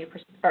and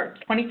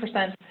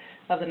 20%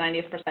 of the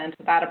 90th percent,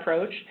 that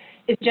approach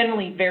is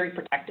generally very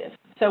protective.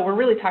 So we're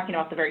really talking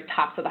about the very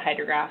tops of the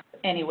hydrographs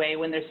anyway,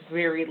 when there's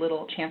very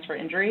little chance for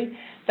injury.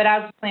 But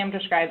as Sam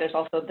described, there's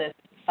also this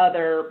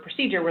other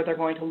procedure where they're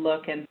going to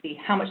look and see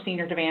how much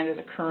senior demand is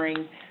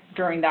occurring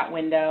during that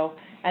window,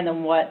 and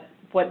then what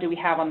do we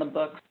have on the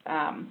books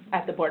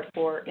at the board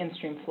for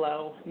in-stream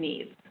flow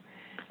needs.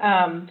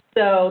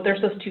 So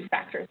there's those two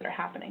factors that are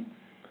happening.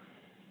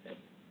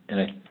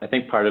 And I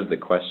think part of the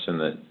question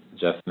that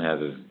Justin has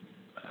is,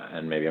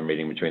 and maybe I'm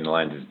reading between the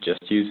lines, is just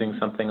using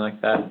something like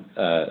that,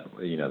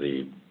 you know,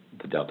 the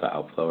delta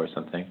outflow or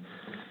something.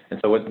 And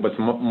so what's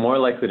more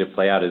likely to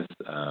play out is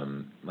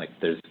like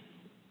there's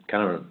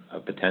kind of a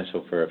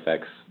potential for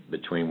effects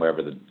between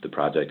wherever the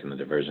project and the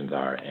diversions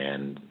are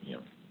and, you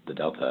know, the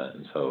delta.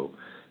 And so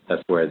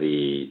that's where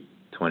the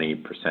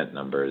 20%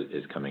 number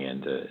is coming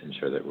in to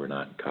ensure that we're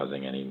not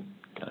causing any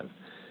kind of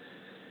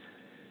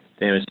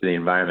damage to the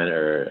environment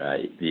or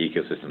the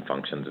ecosystem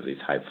functions of these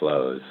high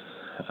flows.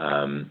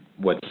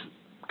 What's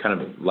kind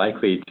of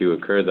likely to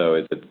occur, though,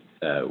 is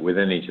that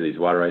within each of these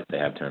water rights, they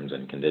have terms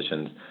and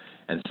conditions.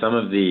 And some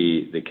of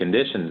the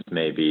conditions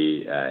may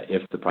be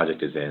if the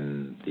project is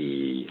in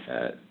the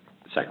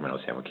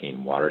Sacramento-San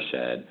Joaquin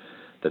watershed,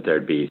 that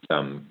there'd be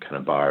some kind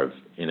of bar of,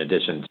 in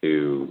addition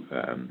to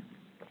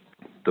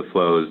the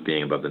flows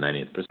being above the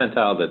 90th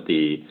percentile, that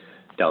the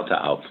delta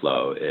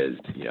outflow is,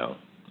 you know,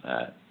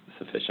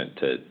 sufficient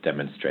to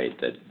demonstrate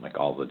that like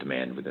all the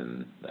demand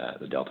within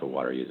the delta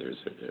water users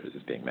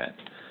is being met.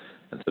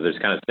 And so there's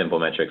kind of simple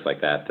metrics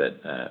like that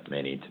that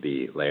may need to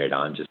be layered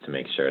on just to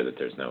make sure that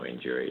there's no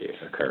injury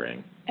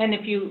occurring. And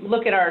if you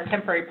look at our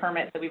temporary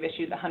permits that we've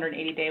issued, the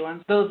 180-day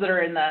ones, those that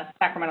are in the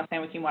Sacramento-San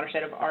Joaquin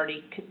watershed have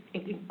already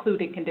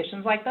included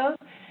conditions like those.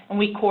 And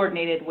we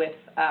coordinated with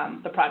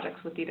the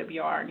projects with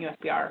DWR and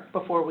USBR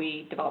before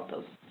we developed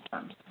those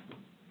terms.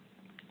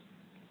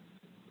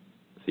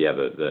 So yeah,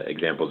 the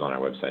examples on our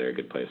website are a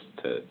good place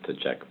to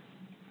check.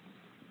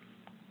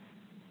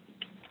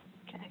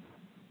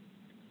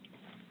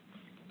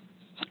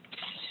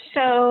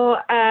 So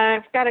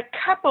I've got a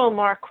couple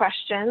more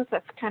questions.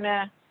 Let's kind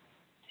of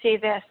see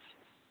this.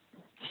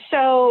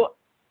 So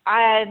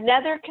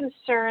another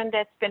concern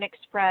that's been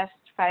expressed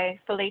by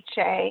Felice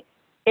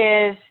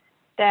is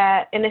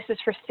that, and this is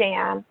for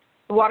Sam,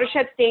 the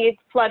watersheds need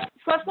flood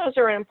flows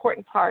are an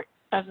important part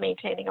of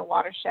maintaining a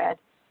watershed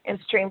and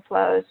stream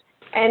flows.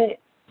 And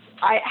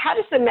how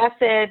does the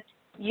method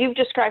you've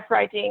described for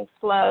IDing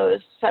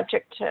flows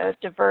subject to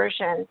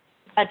diversion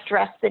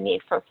address the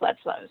need for flood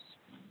flows?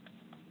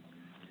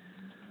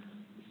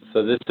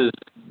 So this is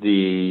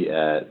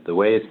the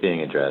way it's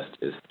being addressed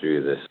is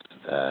through this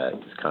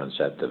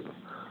concept of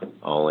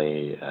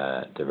only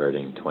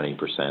diverting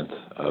 20%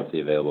 of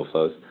the available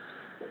flows,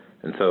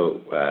 and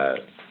so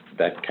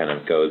that kind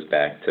of goes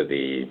back to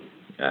the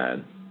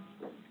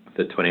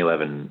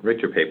 2011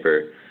 Richter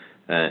paper,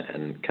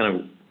 and kind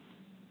of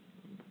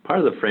part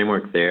of the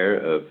framework there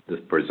of the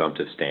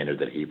presumptive standard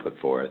that he put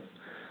forth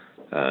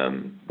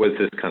was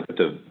this concept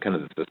of kind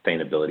of the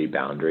sustainability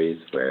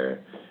boundaries, where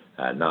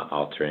not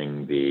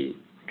altering the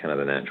kind of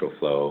the natural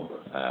flow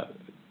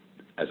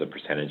as a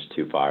percentage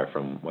too far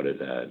from what it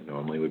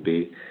normally would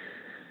be.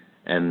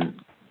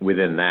 And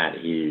within that,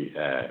 he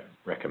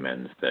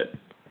recommends that,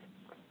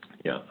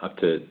 you know, up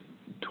to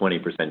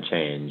 20%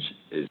 change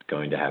is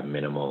going to have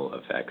minimal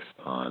effects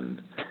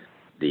on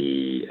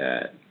the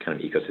kind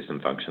of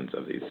ecosystem functions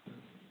of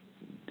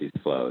these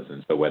flows.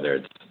 And so whether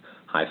it's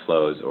high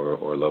flows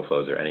or low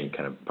flows or any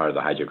kind of part of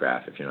the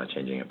hydrograph, if you're not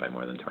changing it by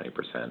more than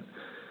 20%,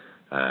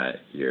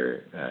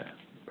 you're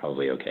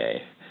probably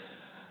okay.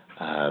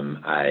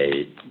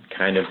 I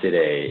kind of did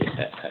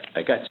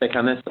a gut check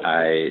on this.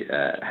 I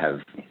have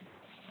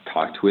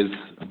talked with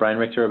Brian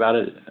Richter about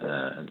it,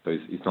 and so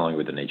he's no longer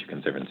with the Nature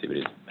Conservancy, but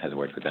he has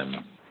worked with them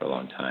for a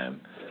long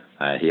time.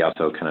 He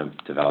also kind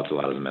of developed a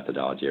lot of the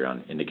methodology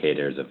around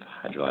indicators of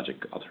hydrologic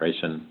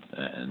alteration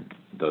and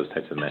those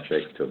types of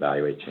metrics to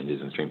evaluate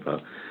changes in stream flow.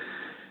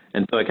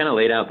 And so I kind of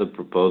laid out the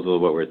proposal,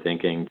 what we're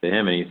thinking to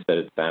him, and he said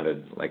it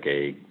sounded like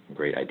a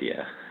great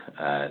idea,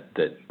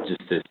 that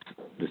just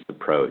this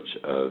approach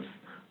of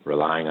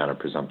relying on a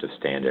presumptive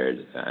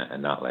standard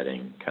and not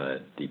letting kind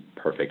of the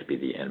perfect be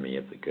the enemy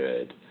of the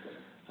good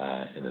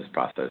in this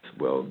process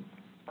will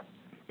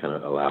kind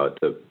of allow it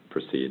to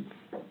proceed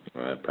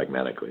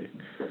pragmatically.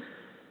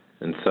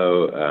 And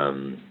so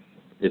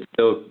it's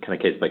still kind of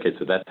case by case,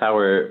 so that's how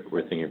we're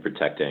thinking of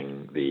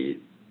protecting the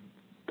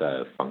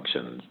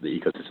functions, the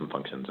ecosystem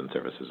functions and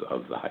services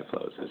of the high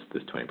flows, is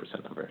this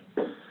 20% number.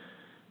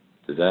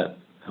 Does that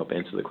help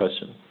answer the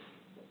question?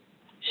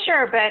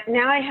 Sure, but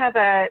now I have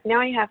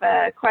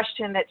a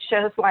question that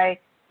shows why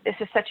this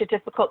is such a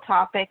difficult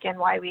topic and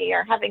why we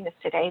are having this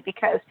today,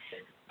 because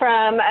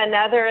from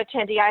another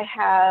attendee I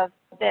have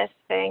this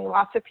thing,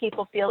 lots of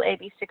people feel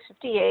AB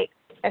 658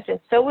 has been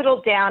so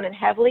whittled down and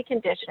heavily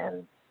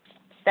conditioned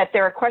that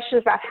there are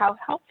questions about how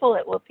helpful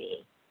it will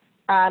be.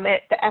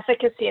 The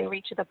efficacy and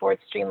reach of the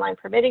board's streamlined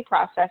permitting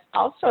process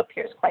also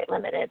appears quite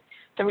limited.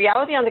 The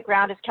reality on the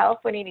ground is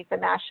California needs a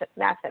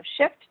massive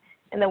shift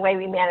in the way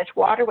we manage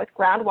water, with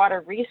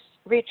groundwater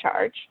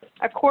recharge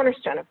a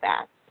cornerstone of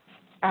that.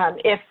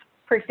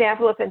 For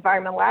example, if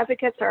environmental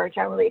advocates are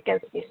generally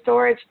against new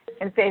storage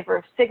in favor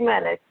of SGMA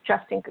and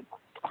adjusting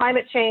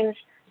climate change,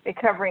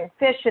 recovering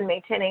fish and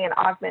maintaining and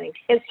augmenting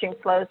in-stream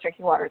flows,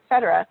 drinking water, et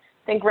cetera,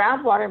 then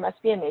groundwater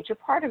must be a major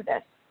part of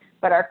this.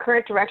 But our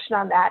current direction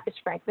on that is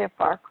frankly a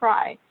far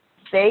cry.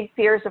 Vague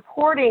fears of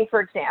hoarding, for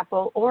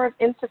example, or of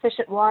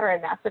insufficient water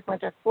and massive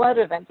winter flood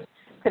events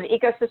for the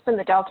ecosystem,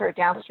 the delta, or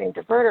downstream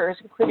diverters,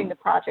 including the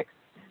projects,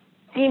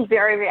 seem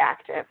very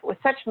reactive. With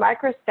such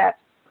micro steps,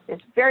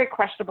 it's very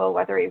questionable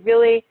whether we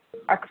really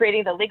are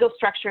creating the legal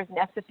structures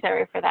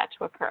necessary for that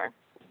to occur.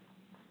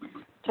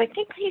 So I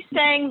think he's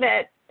saying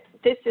that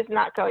this is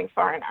not going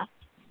far enough.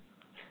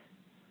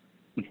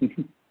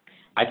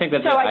 I think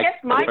that's so I guess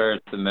my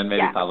first, and then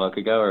maybe Pablo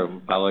could go, or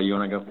Pablo, you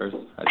want to go first?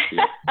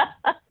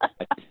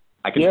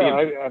 I can see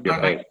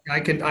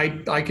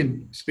I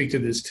can speak to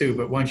this too,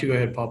 but why don't you go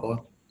ahead,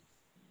 Pablo?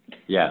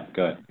 Yeah,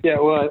 go ahead. Yeah,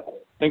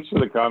 well, thanks for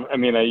the comment. I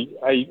mean,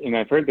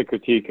 I've heard the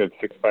critique of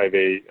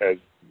 658 as,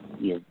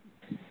 you know,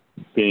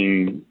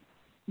 being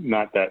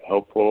not that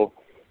helpful.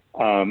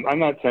 I'm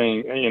not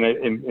saying, you know,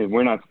 and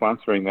we're not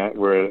sponsoring that.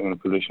 We're in a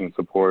position of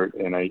support,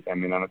 and I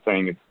mean, I'm not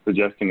saying it's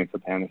suggesting it's a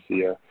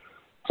panacea,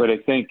 but I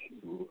think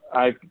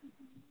I'm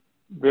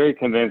very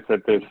convinced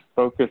that this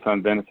focus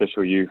on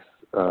beneficial use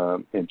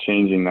and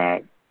changing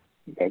that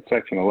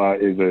section a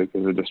lot is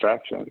a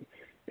distraction.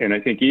 And I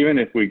think even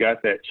if we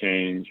got that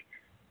change,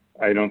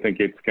 I don't think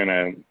it's going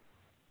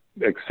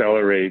to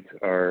accelerate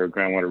our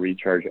groundwater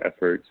recharge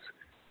efforts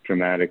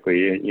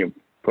dramatically. And, you know,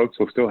 folks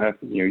will still have,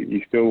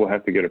 you still will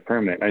have to get a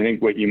permit. I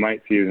think what you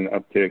might see is an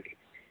uptick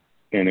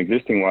in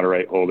existing water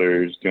right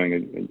holders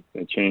doing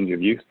a change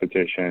of use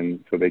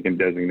petition so they can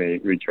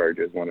designate recharge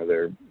as one of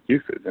their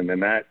uses. And then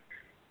that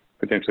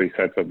potentially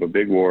sets up a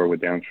big war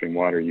with downstream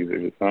water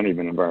users. It's not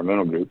even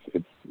environmental groups.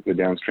 It's the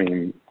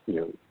downstream, you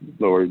know,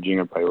 lower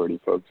junior priority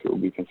folks who will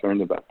be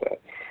concerned about that.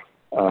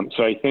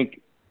 So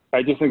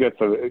I just think that's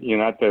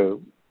not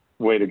the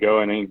way to go.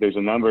 And I think there's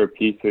a number of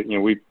pieces, you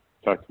know, we've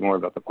talked more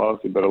about the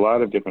policy, but a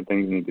lot of different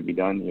things need to be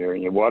done here.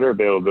 You know, water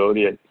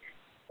availability,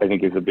 I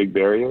think, is a big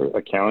barrier.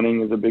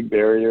 Accounting is a big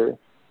barrier.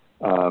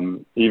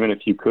 Even if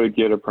you could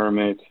get a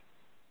permit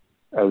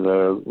as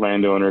a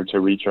landowner to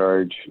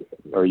recharge,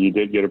 or you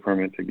did get a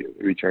permit to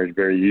recharge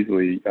very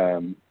easily,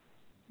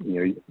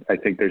 you know, I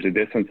think there's a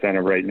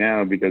disincentive right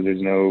now because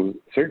there's no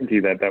certainty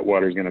that that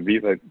water is going to be,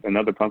 like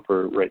another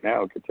pumper right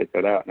now could take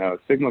that out. Now, if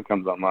SGMA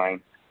comes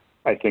online,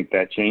 I think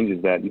that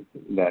changes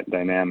that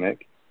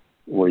dynamic.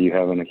 where you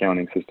have an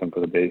accounting system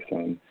for the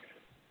basin.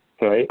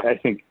 So I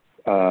think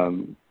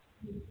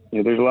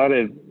there's a lot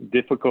of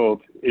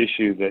difficult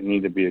issues that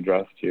need to be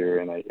addressed here,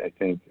 and I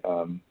think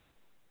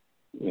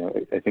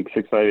I think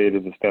 658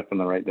 is a step in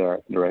the right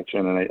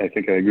direction, and I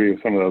think I agree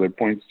with some of the other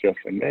points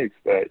Justin makes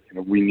that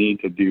we need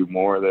to do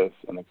more of this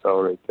and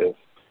accelerate this.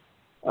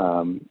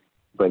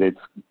 But it's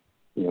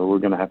we're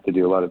going to have to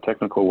do a lot of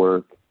technical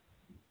work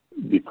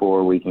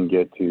before we can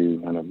get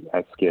to kind of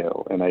at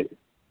scale. And I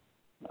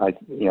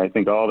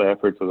think all the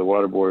efforts of the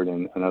Water Board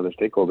and other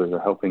stakeholders are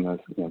helping us,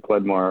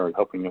 FLEDMAR are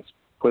helping us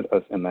put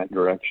us in that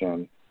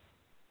direction.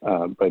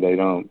 But I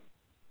don't,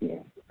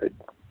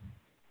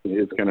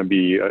 it's going to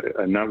be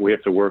we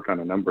have to work on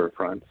a number of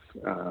fronts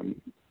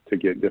to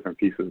get different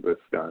pieces of this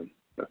done.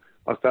 So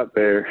I'll stop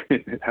there.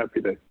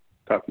 Happy to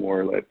talk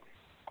more.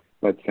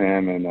 Let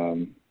Sam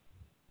and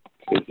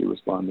Stacy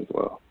respond as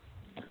well.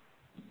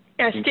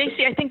 Yeah,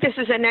 Stacy, I think this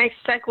is a nice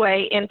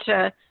segue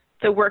into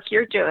the work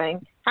you're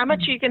doing. How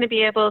much are you going to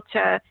be able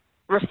to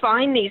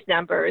refine these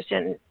numbers,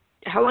 and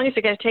how long is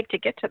it going to take to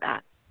get to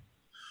that?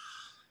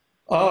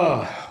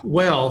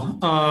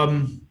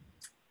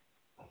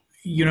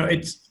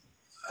 It's.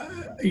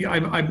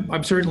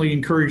 I'm certainly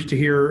encouraged to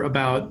hear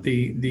about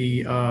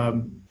the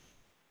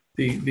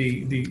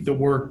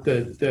work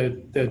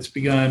that's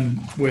begun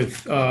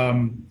with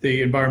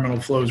the Environmental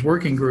Flows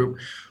Working Group,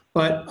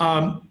 but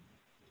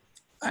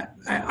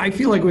I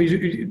feel like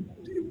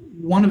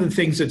one of the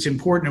things that's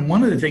important, and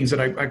one of the things that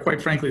I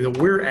quite frankly that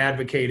we're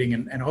advocating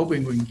and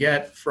hoping we can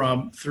get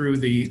through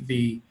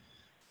the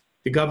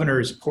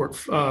governor's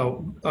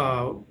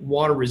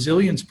water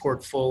resilience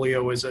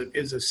portfolio is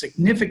a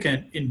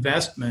significant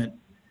investment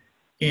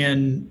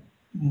in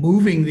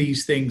moving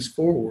these things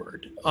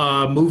forward.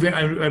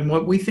 And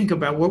what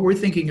we're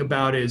thinking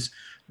about is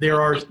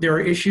there are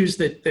issues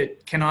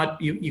that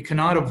you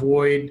cannot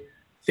avoid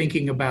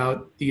thinking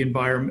about the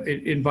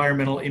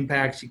environmental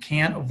impacts. You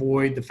can't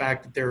avoid the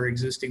fact that there are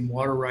existing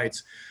water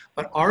rights,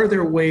 but are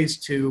there ways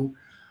to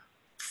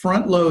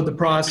front load the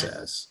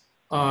process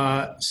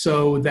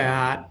so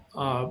that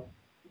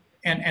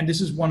and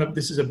this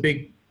is a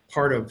big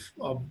part of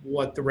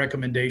what the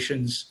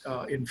recommendations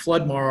in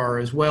FLEDMAR are,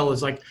 as well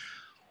as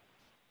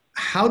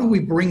how do we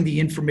bring the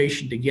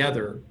information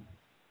together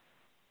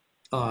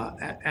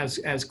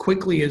as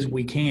quickly as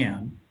we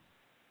can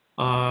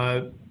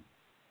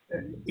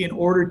in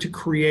order to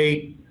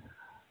create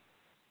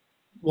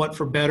what,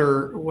 for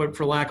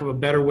lack of a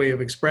better way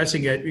of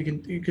expressing it,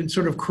 you can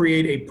sort of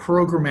create a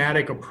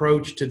programmatic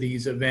approach to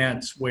these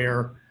events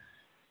where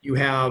you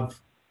have,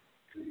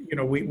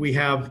 we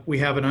have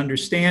an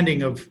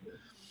understanding of,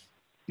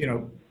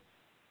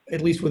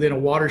 at least within a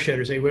watershed,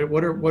 or say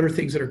what are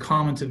things that are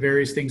common to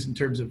various things in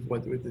terms of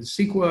what with the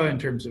CEQA, in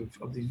terms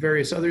of these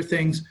various other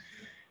things.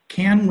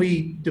 Can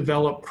we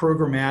develop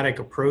programmatic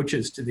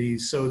approaches to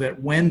these so that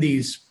when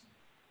these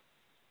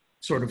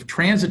sort of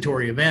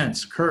transitory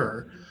events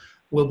occur,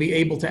 we'll be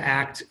able to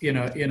act in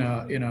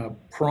a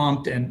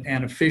prompt and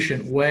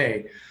efficient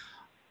way?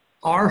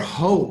 Our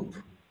hope,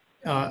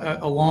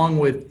 along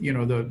with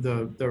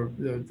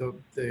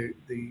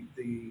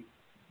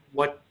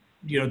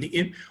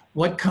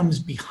what comes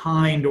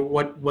behind, or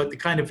what the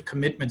kind of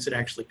commitments that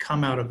actually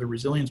come out of the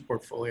resilience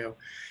portfolio,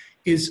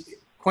 is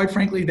quite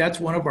frankly that's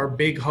one of our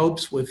big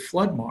hopes with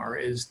FLEDMAR,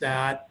 is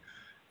that,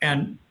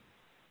 and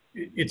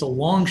it's a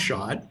long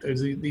shot,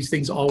 as these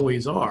things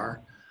always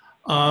are,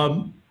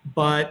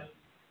 but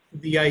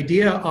the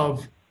idea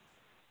of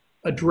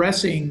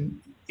addressing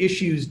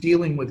issues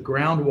dealing with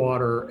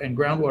groundwater and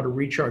groundwater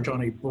recharge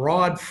on a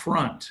broad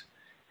front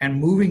and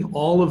moving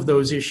all of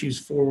those issues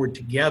forward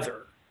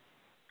together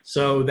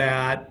so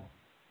that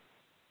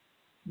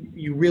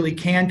you really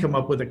can come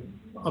up with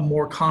a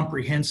more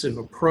comprehensive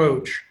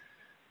approach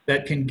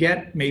that can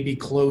get maybe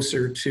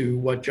closer to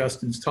what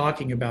Justin's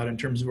talking about in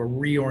terms of a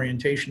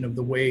reorientation of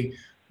the way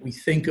we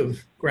think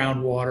of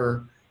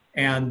groundwater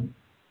and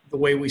the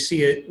way we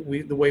see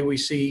it, the way we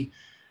see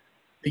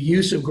the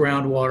use of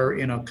groundwater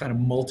in a kind of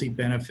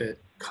multi-benefit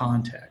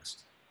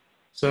context.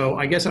 So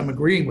I guess I'm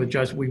agreeing with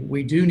Justin.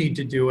 We do need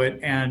to do it,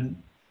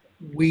 and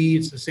we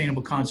at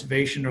Sustainable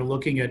Conservation are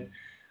looking at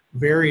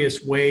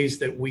various ways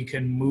that we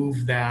can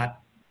move that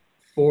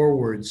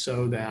forward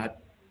so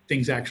that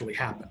things actually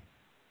happen.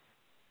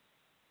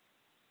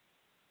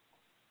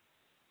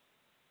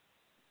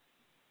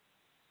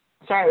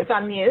 Sorry, I was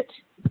on mute.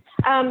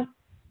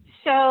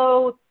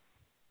 So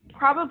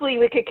probably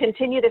we could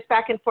continue this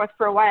back and forth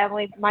for a while, and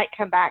we might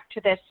come back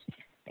to this.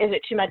 Is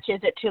it too much? Is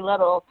it too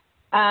little?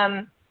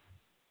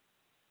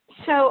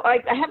 So I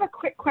have a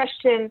quick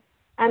question.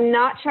 I'm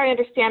not sure I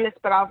understand this,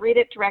 but I'll read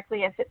it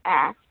directly as it's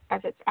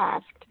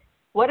asked.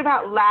 What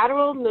about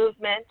lateral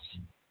movement?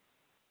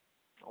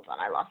 Hold on,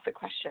 I lost the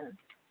question.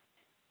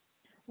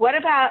 What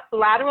about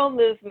lateral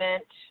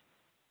movement?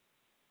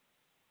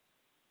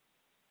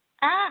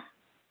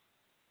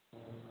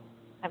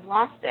 I've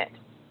lost it.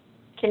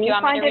 Can you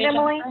find it,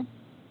 Emily?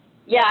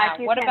 Yeah.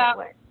 What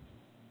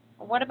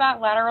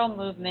about lateral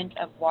movement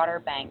of water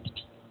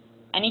banked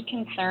Any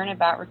concern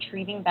about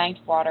retrieving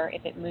banked water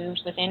if it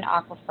moves within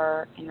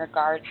aquifer in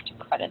regards to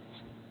credits?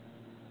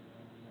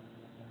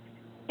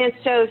 And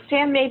so,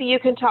 Sam, maybe you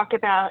can talk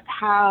about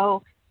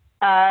how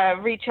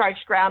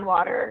recharged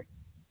groundwater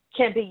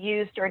can be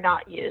used or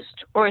not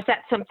used, or is that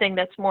something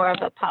that's more of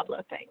a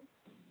Pablo thing?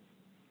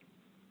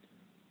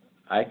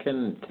 I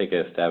can take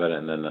a stab at it,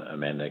 and then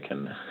Amanda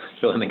can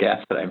fill in the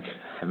gaps that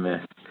I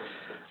missed.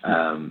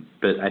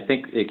 But I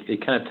think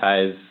it kind of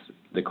ties,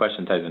 the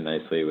question ties in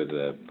nicely with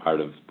the part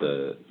of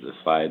the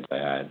slides I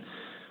had,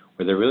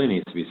 where there really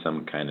needs to be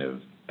some kind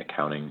of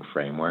accounting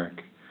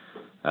framework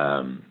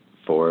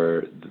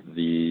for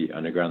the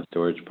underground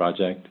storage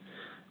project,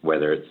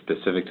 whether it's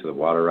specific to the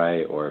water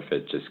right or if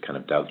it just kind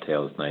of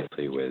dovetails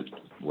nicely with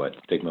what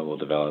STGMA will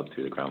develop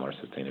through the groundwater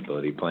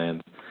sustainability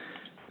plans.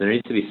 There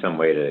needs to be some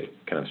way to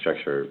kind of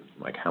structure,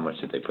 like, how much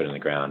did they put in the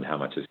ground, how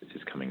much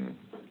is coming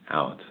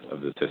out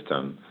of the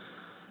system.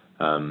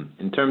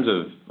 In terms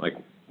of, like,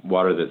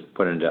 water that's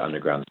put into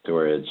underground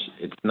storage,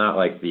 it's not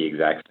like the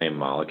exact same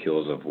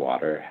molecules of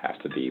water have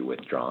to be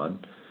withdrawn.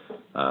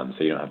 So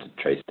you don't have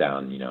to trace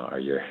down, you know, are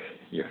your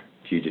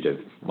fugitive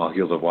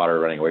molecules of water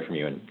running away from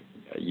you, and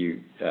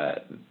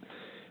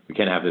we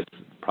can't have this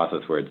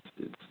process where it's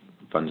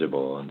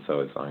fungible. And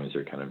so as long as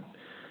you're kind of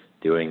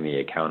doing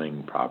the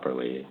accounting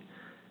properly,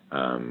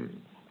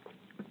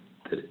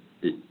 it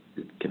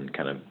can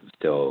kind of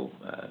still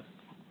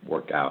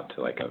work out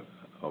to like a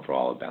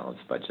overall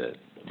balanced budget.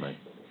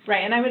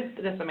 Right, and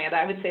this is Amanda,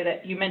 I would say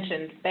that you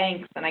mentioned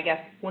banks, and I guess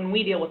when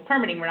we deal with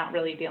permitting, we're not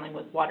really dealing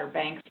with water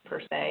banks per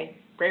se,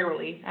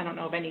 rarely. I don't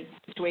know of any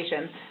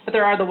situation, but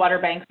there are the water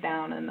banks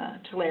down in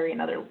the Tulare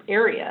and other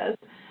areas.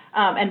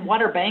 And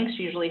water banks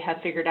usually have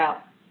figured out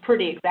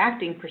pretty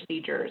exacting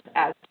procedures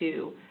as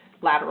to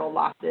lateral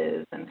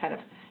losses and kind of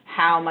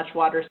how much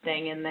water is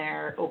staying in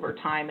there over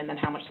time, and then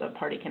how much the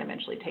party can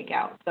eventually take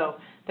out. So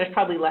there's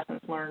probably lessons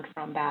learned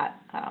from that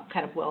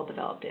kind of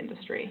well-developed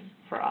industry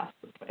for us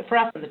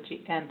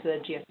and to the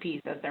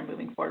GSPs as they're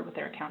moving forward with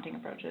their accounting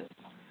approaches.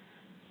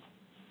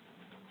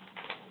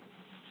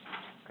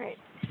 Great.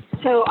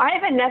 So I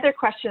have another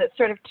question that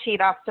sort of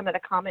teed off some of the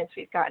comments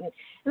we've gotten,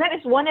 and that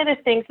is one of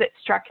the things that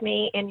struck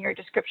me in your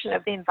description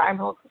of the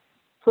environmental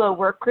flow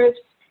work groups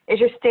is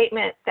your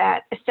statement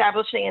that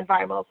establishing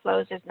environmental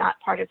flows is not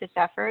part of this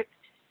effort.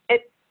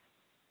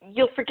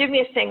 You'll forgive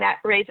me for saying that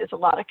raises a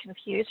lot of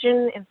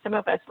confusion in some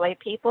of us lay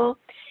people.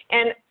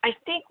 And I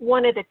think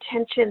one of the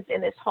tensions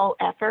in this whole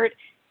effort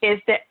is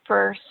that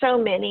for so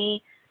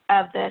many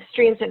of the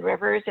streams and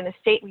rivers in the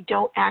state, we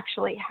don't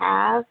actually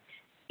have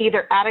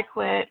either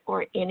adequate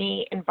or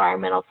any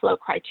environmental flow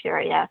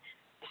criteria.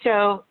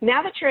 So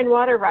now that you're in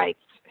water rights,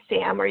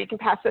 Sam, or you can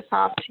pass this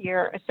off to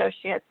your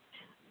associates,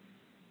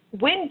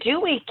 when do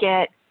we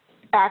get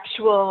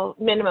actual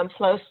minimum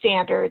flow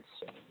standards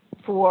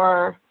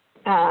for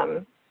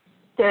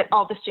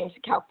all the streams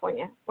in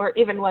California, or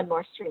even one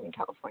more stream in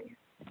California?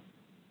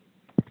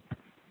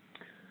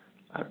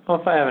 I don't know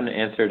if I have an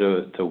answer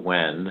to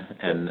when,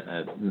 and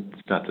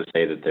it's not to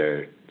say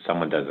that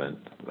someone doesn't,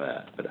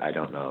 but I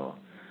don't know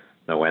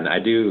when. I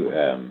do.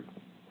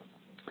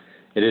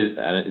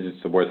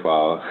 It's a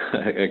worthwhile,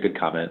 a good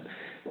comment.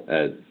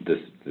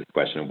 This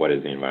question of what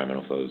is the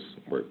environmental flows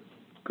work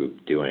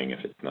group doing if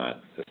it's not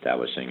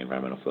establishing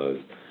environmental flows,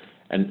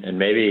 and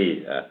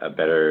maybe a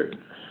better,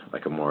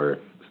 like a more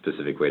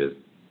specific way to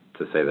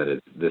say that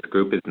this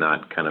group is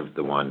not kind of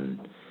the one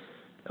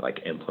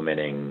like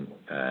implementing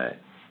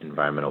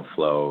environmental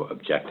flow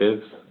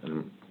objectives,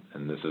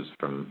 and this is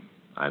from,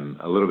 I'm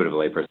a little bit of a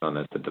layperson on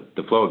this, but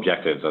the flow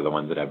objectives are the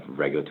ones that have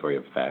regulatory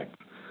effect.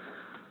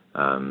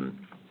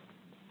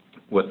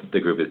 What the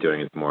group is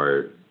doing is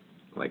more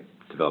like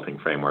developing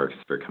frameworks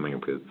for coming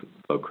up with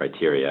flow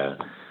criteria.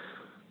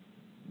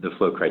 The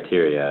flow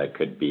criteria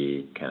could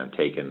be kind of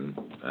taken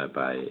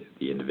by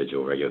the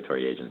individual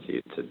regulatory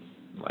agencies to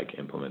like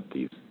implement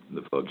the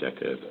flow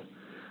objectives.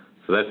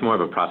 So that's more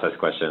of a process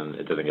question.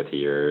 It doesn't get to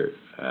your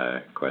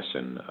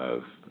question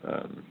of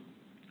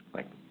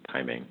like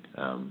timing.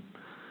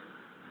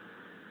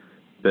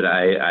 But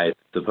I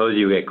suppose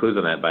you get clues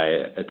on that by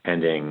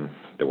attending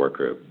the work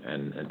group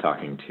and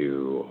talking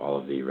to all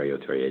of the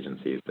regulatory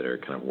agencies that are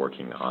kind of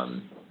working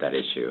on that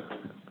issue.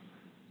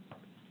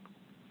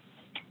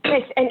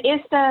 Yes,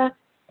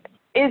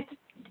 and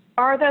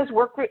are those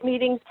work group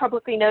meetings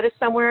publicly noticed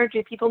somewhere?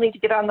 Do people need to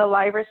get on the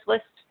LIRIS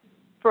list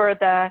for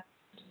the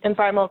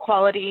environmental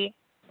quality,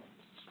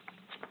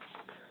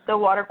 the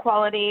water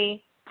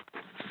quality?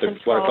 The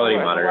Water Quality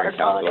Monitoring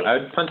Council. I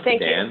would punt to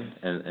Thank Dan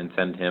and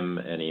send him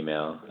an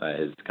email.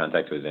 His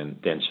contact was in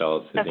Dan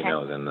Schultz. His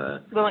email is in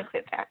the. We'll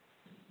include that.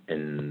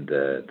 In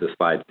the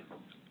slides.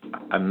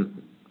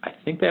 I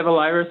think they have a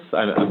LIRIS.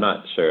 I'm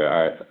not sure.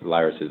 Our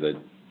LIRIS is a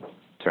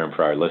term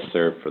for our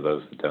listserv, for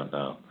those that don't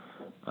know.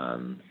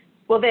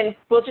 Well, then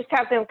we'll just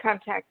have them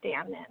contact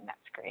Dan then.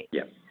 That's great.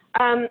 Yeah.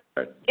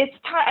 It's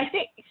time. I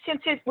think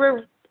since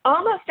we're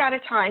almost out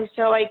of time,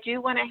 so I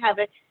do want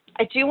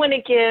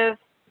to give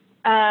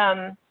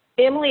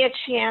Emily a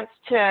chance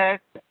to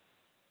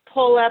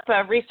pull up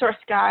a resource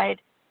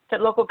guide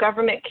that Local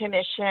Government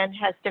Commission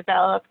has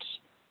developed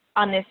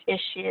on this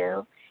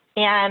issue.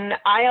 And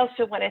I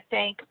also want to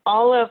thank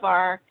all of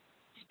our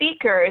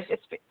speakers.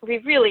 We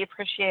really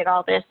appreciate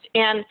all this.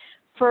 And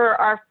for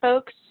our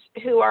folks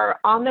who are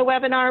on the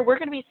webinar, we're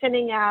going to be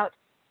sending out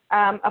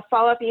a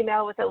follow-up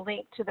email with a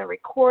link to the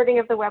recording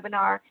of the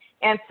webinar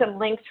and some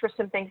links for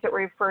some things that were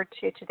referred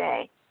to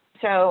today.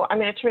 So I'm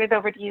going to turn it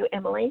over to you,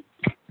 Emily.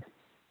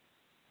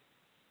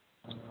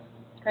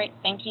 Great,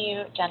 thank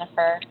you,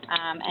 Jennifer.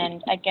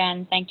 And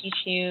again, thank you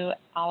to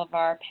all of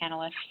our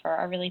panelists for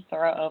a really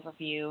thorough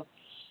overview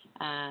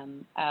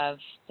of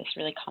this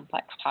really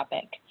complex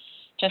topic.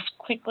 Just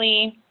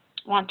quickly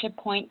want to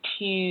point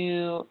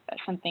to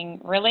something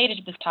related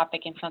to this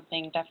topic and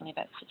something definitely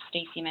that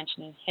Stacy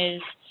mentioned in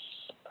his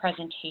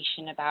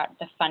presentation about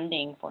the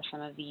funding for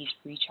some of these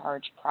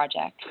recharge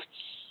projects.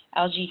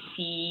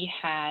 LGC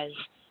has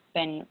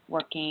been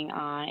working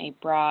on a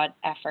broad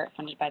effort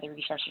funded by the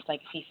Resources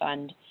Legacy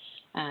Fund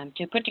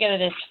to put together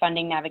this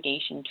funding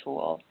navigation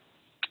tool.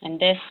 And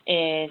this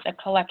is a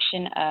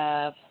collection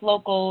of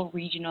local,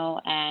 regional,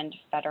 and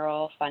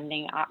federal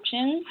funding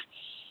options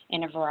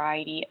in a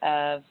variety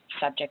of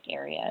subject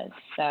areas.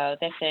 So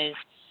this is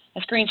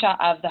a screenshot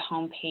of the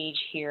homepage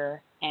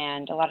here,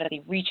 and a lot of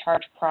the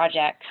recharge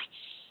projects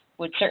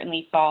would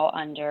certainly fall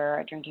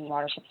under drinking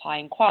water supply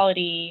and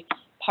quality,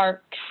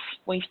 parks,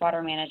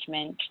 wastewater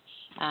management.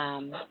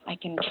 I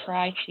can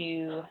try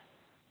to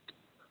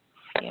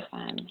see if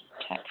I'm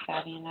tech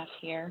savvy enough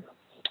here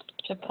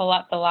to pull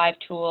up the live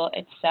tool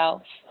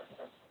itself.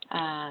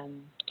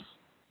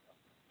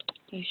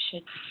 You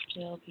should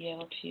still be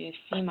able to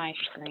see my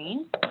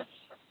screen.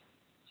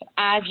 So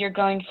as you're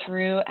going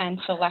through and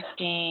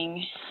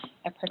selecting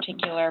a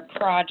particular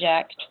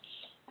project,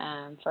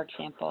 for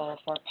example,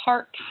 for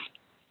parks,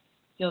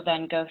 you'll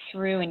then go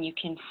through and you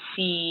can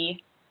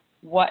see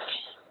what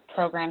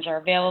programs are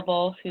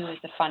available, who is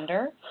the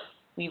funder.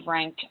 We've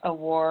ranked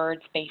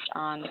awards based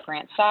on the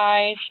grant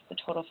size, the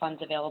total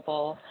funds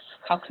available,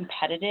 how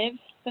competitive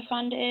the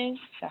fund is,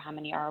 so how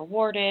many are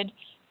awarded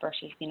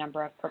versus the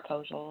number of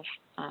proposals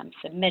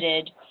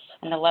submitted,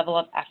 and the level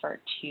of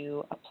effort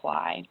to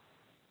apply.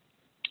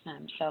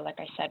 So like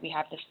I said, we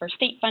have this for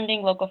state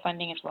funding, local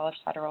funding, as well as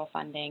federal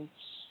funding.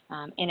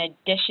 In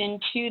addition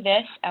to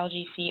this,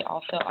 LGC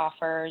also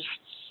offers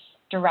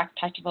direct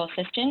technical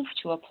assistance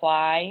to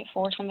apply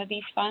for some of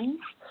these funds.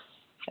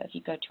 So if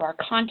you go to our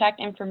contact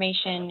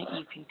information,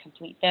 you can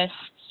complete this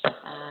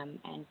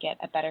and get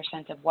a better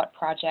sense of what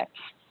projects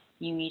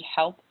you need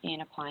help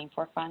in applying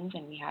for funds.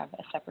 And we have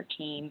a separate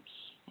team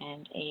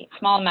and a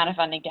small amount of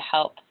funding to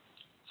help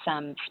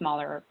some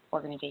smaller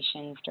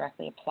organizations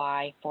directly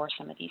apply for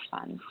some of these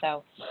funds.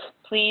 So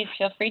please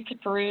feel free to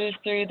peruse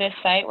through this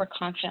site. We're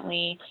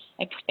constantly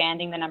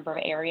expanding the number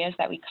of areas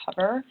that we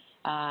cover.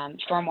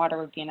 Stormwater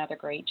would be another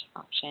great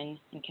option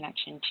in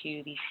connection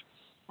to these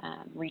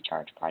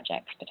recharge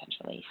projects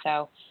potentially.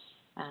 So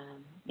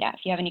yeah, if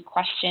you have any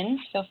questions,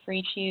 feel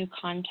free to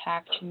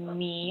contact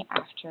me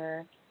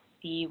after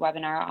the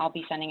webinar. I'll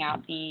be sending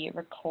out the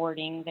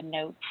recording, the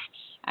notes,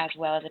 as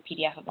well as a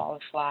PDF of all the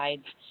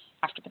slides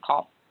after the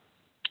call.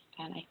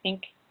 And I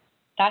think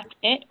that's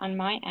it on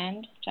my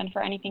end.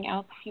 Jennifer, anything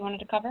else you wanted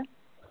to cover?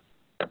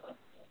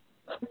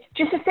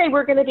 Just to say,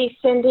 we're going to be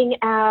sending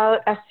out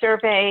a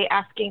survey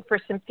asking for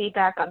some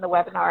feedback on the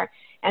webinar,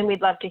 and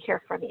we'd love to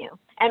hear from you.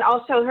 And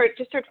also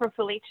just heard from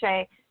Felice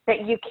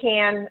that you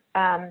can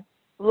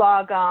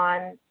log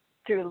on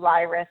through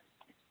LIRIS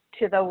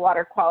to the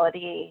Water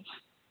Quality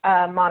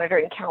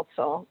Monitoring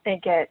Council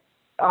and get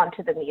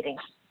onto the meeting.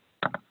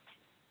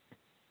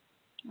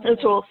 Okay. And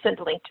so we'll send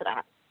a link to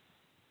that.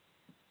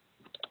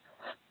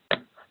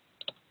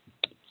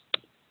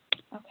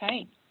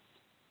 Okay.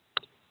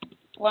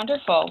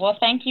 Wonderful. Well,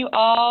 thank you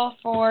all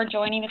for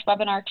joining this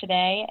webinar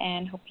today,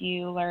 and hope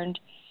you learned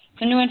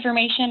some new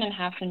information and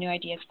have some new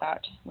ideas about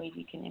ways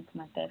you can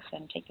implement this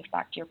and take this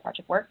back to your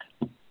project work.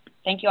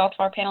 Thank you all to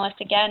our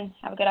panelists again.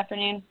 Have a good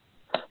afternoon.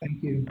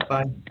 Thank you.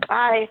 Bye.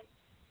 Bye.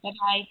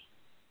 Bye-bye.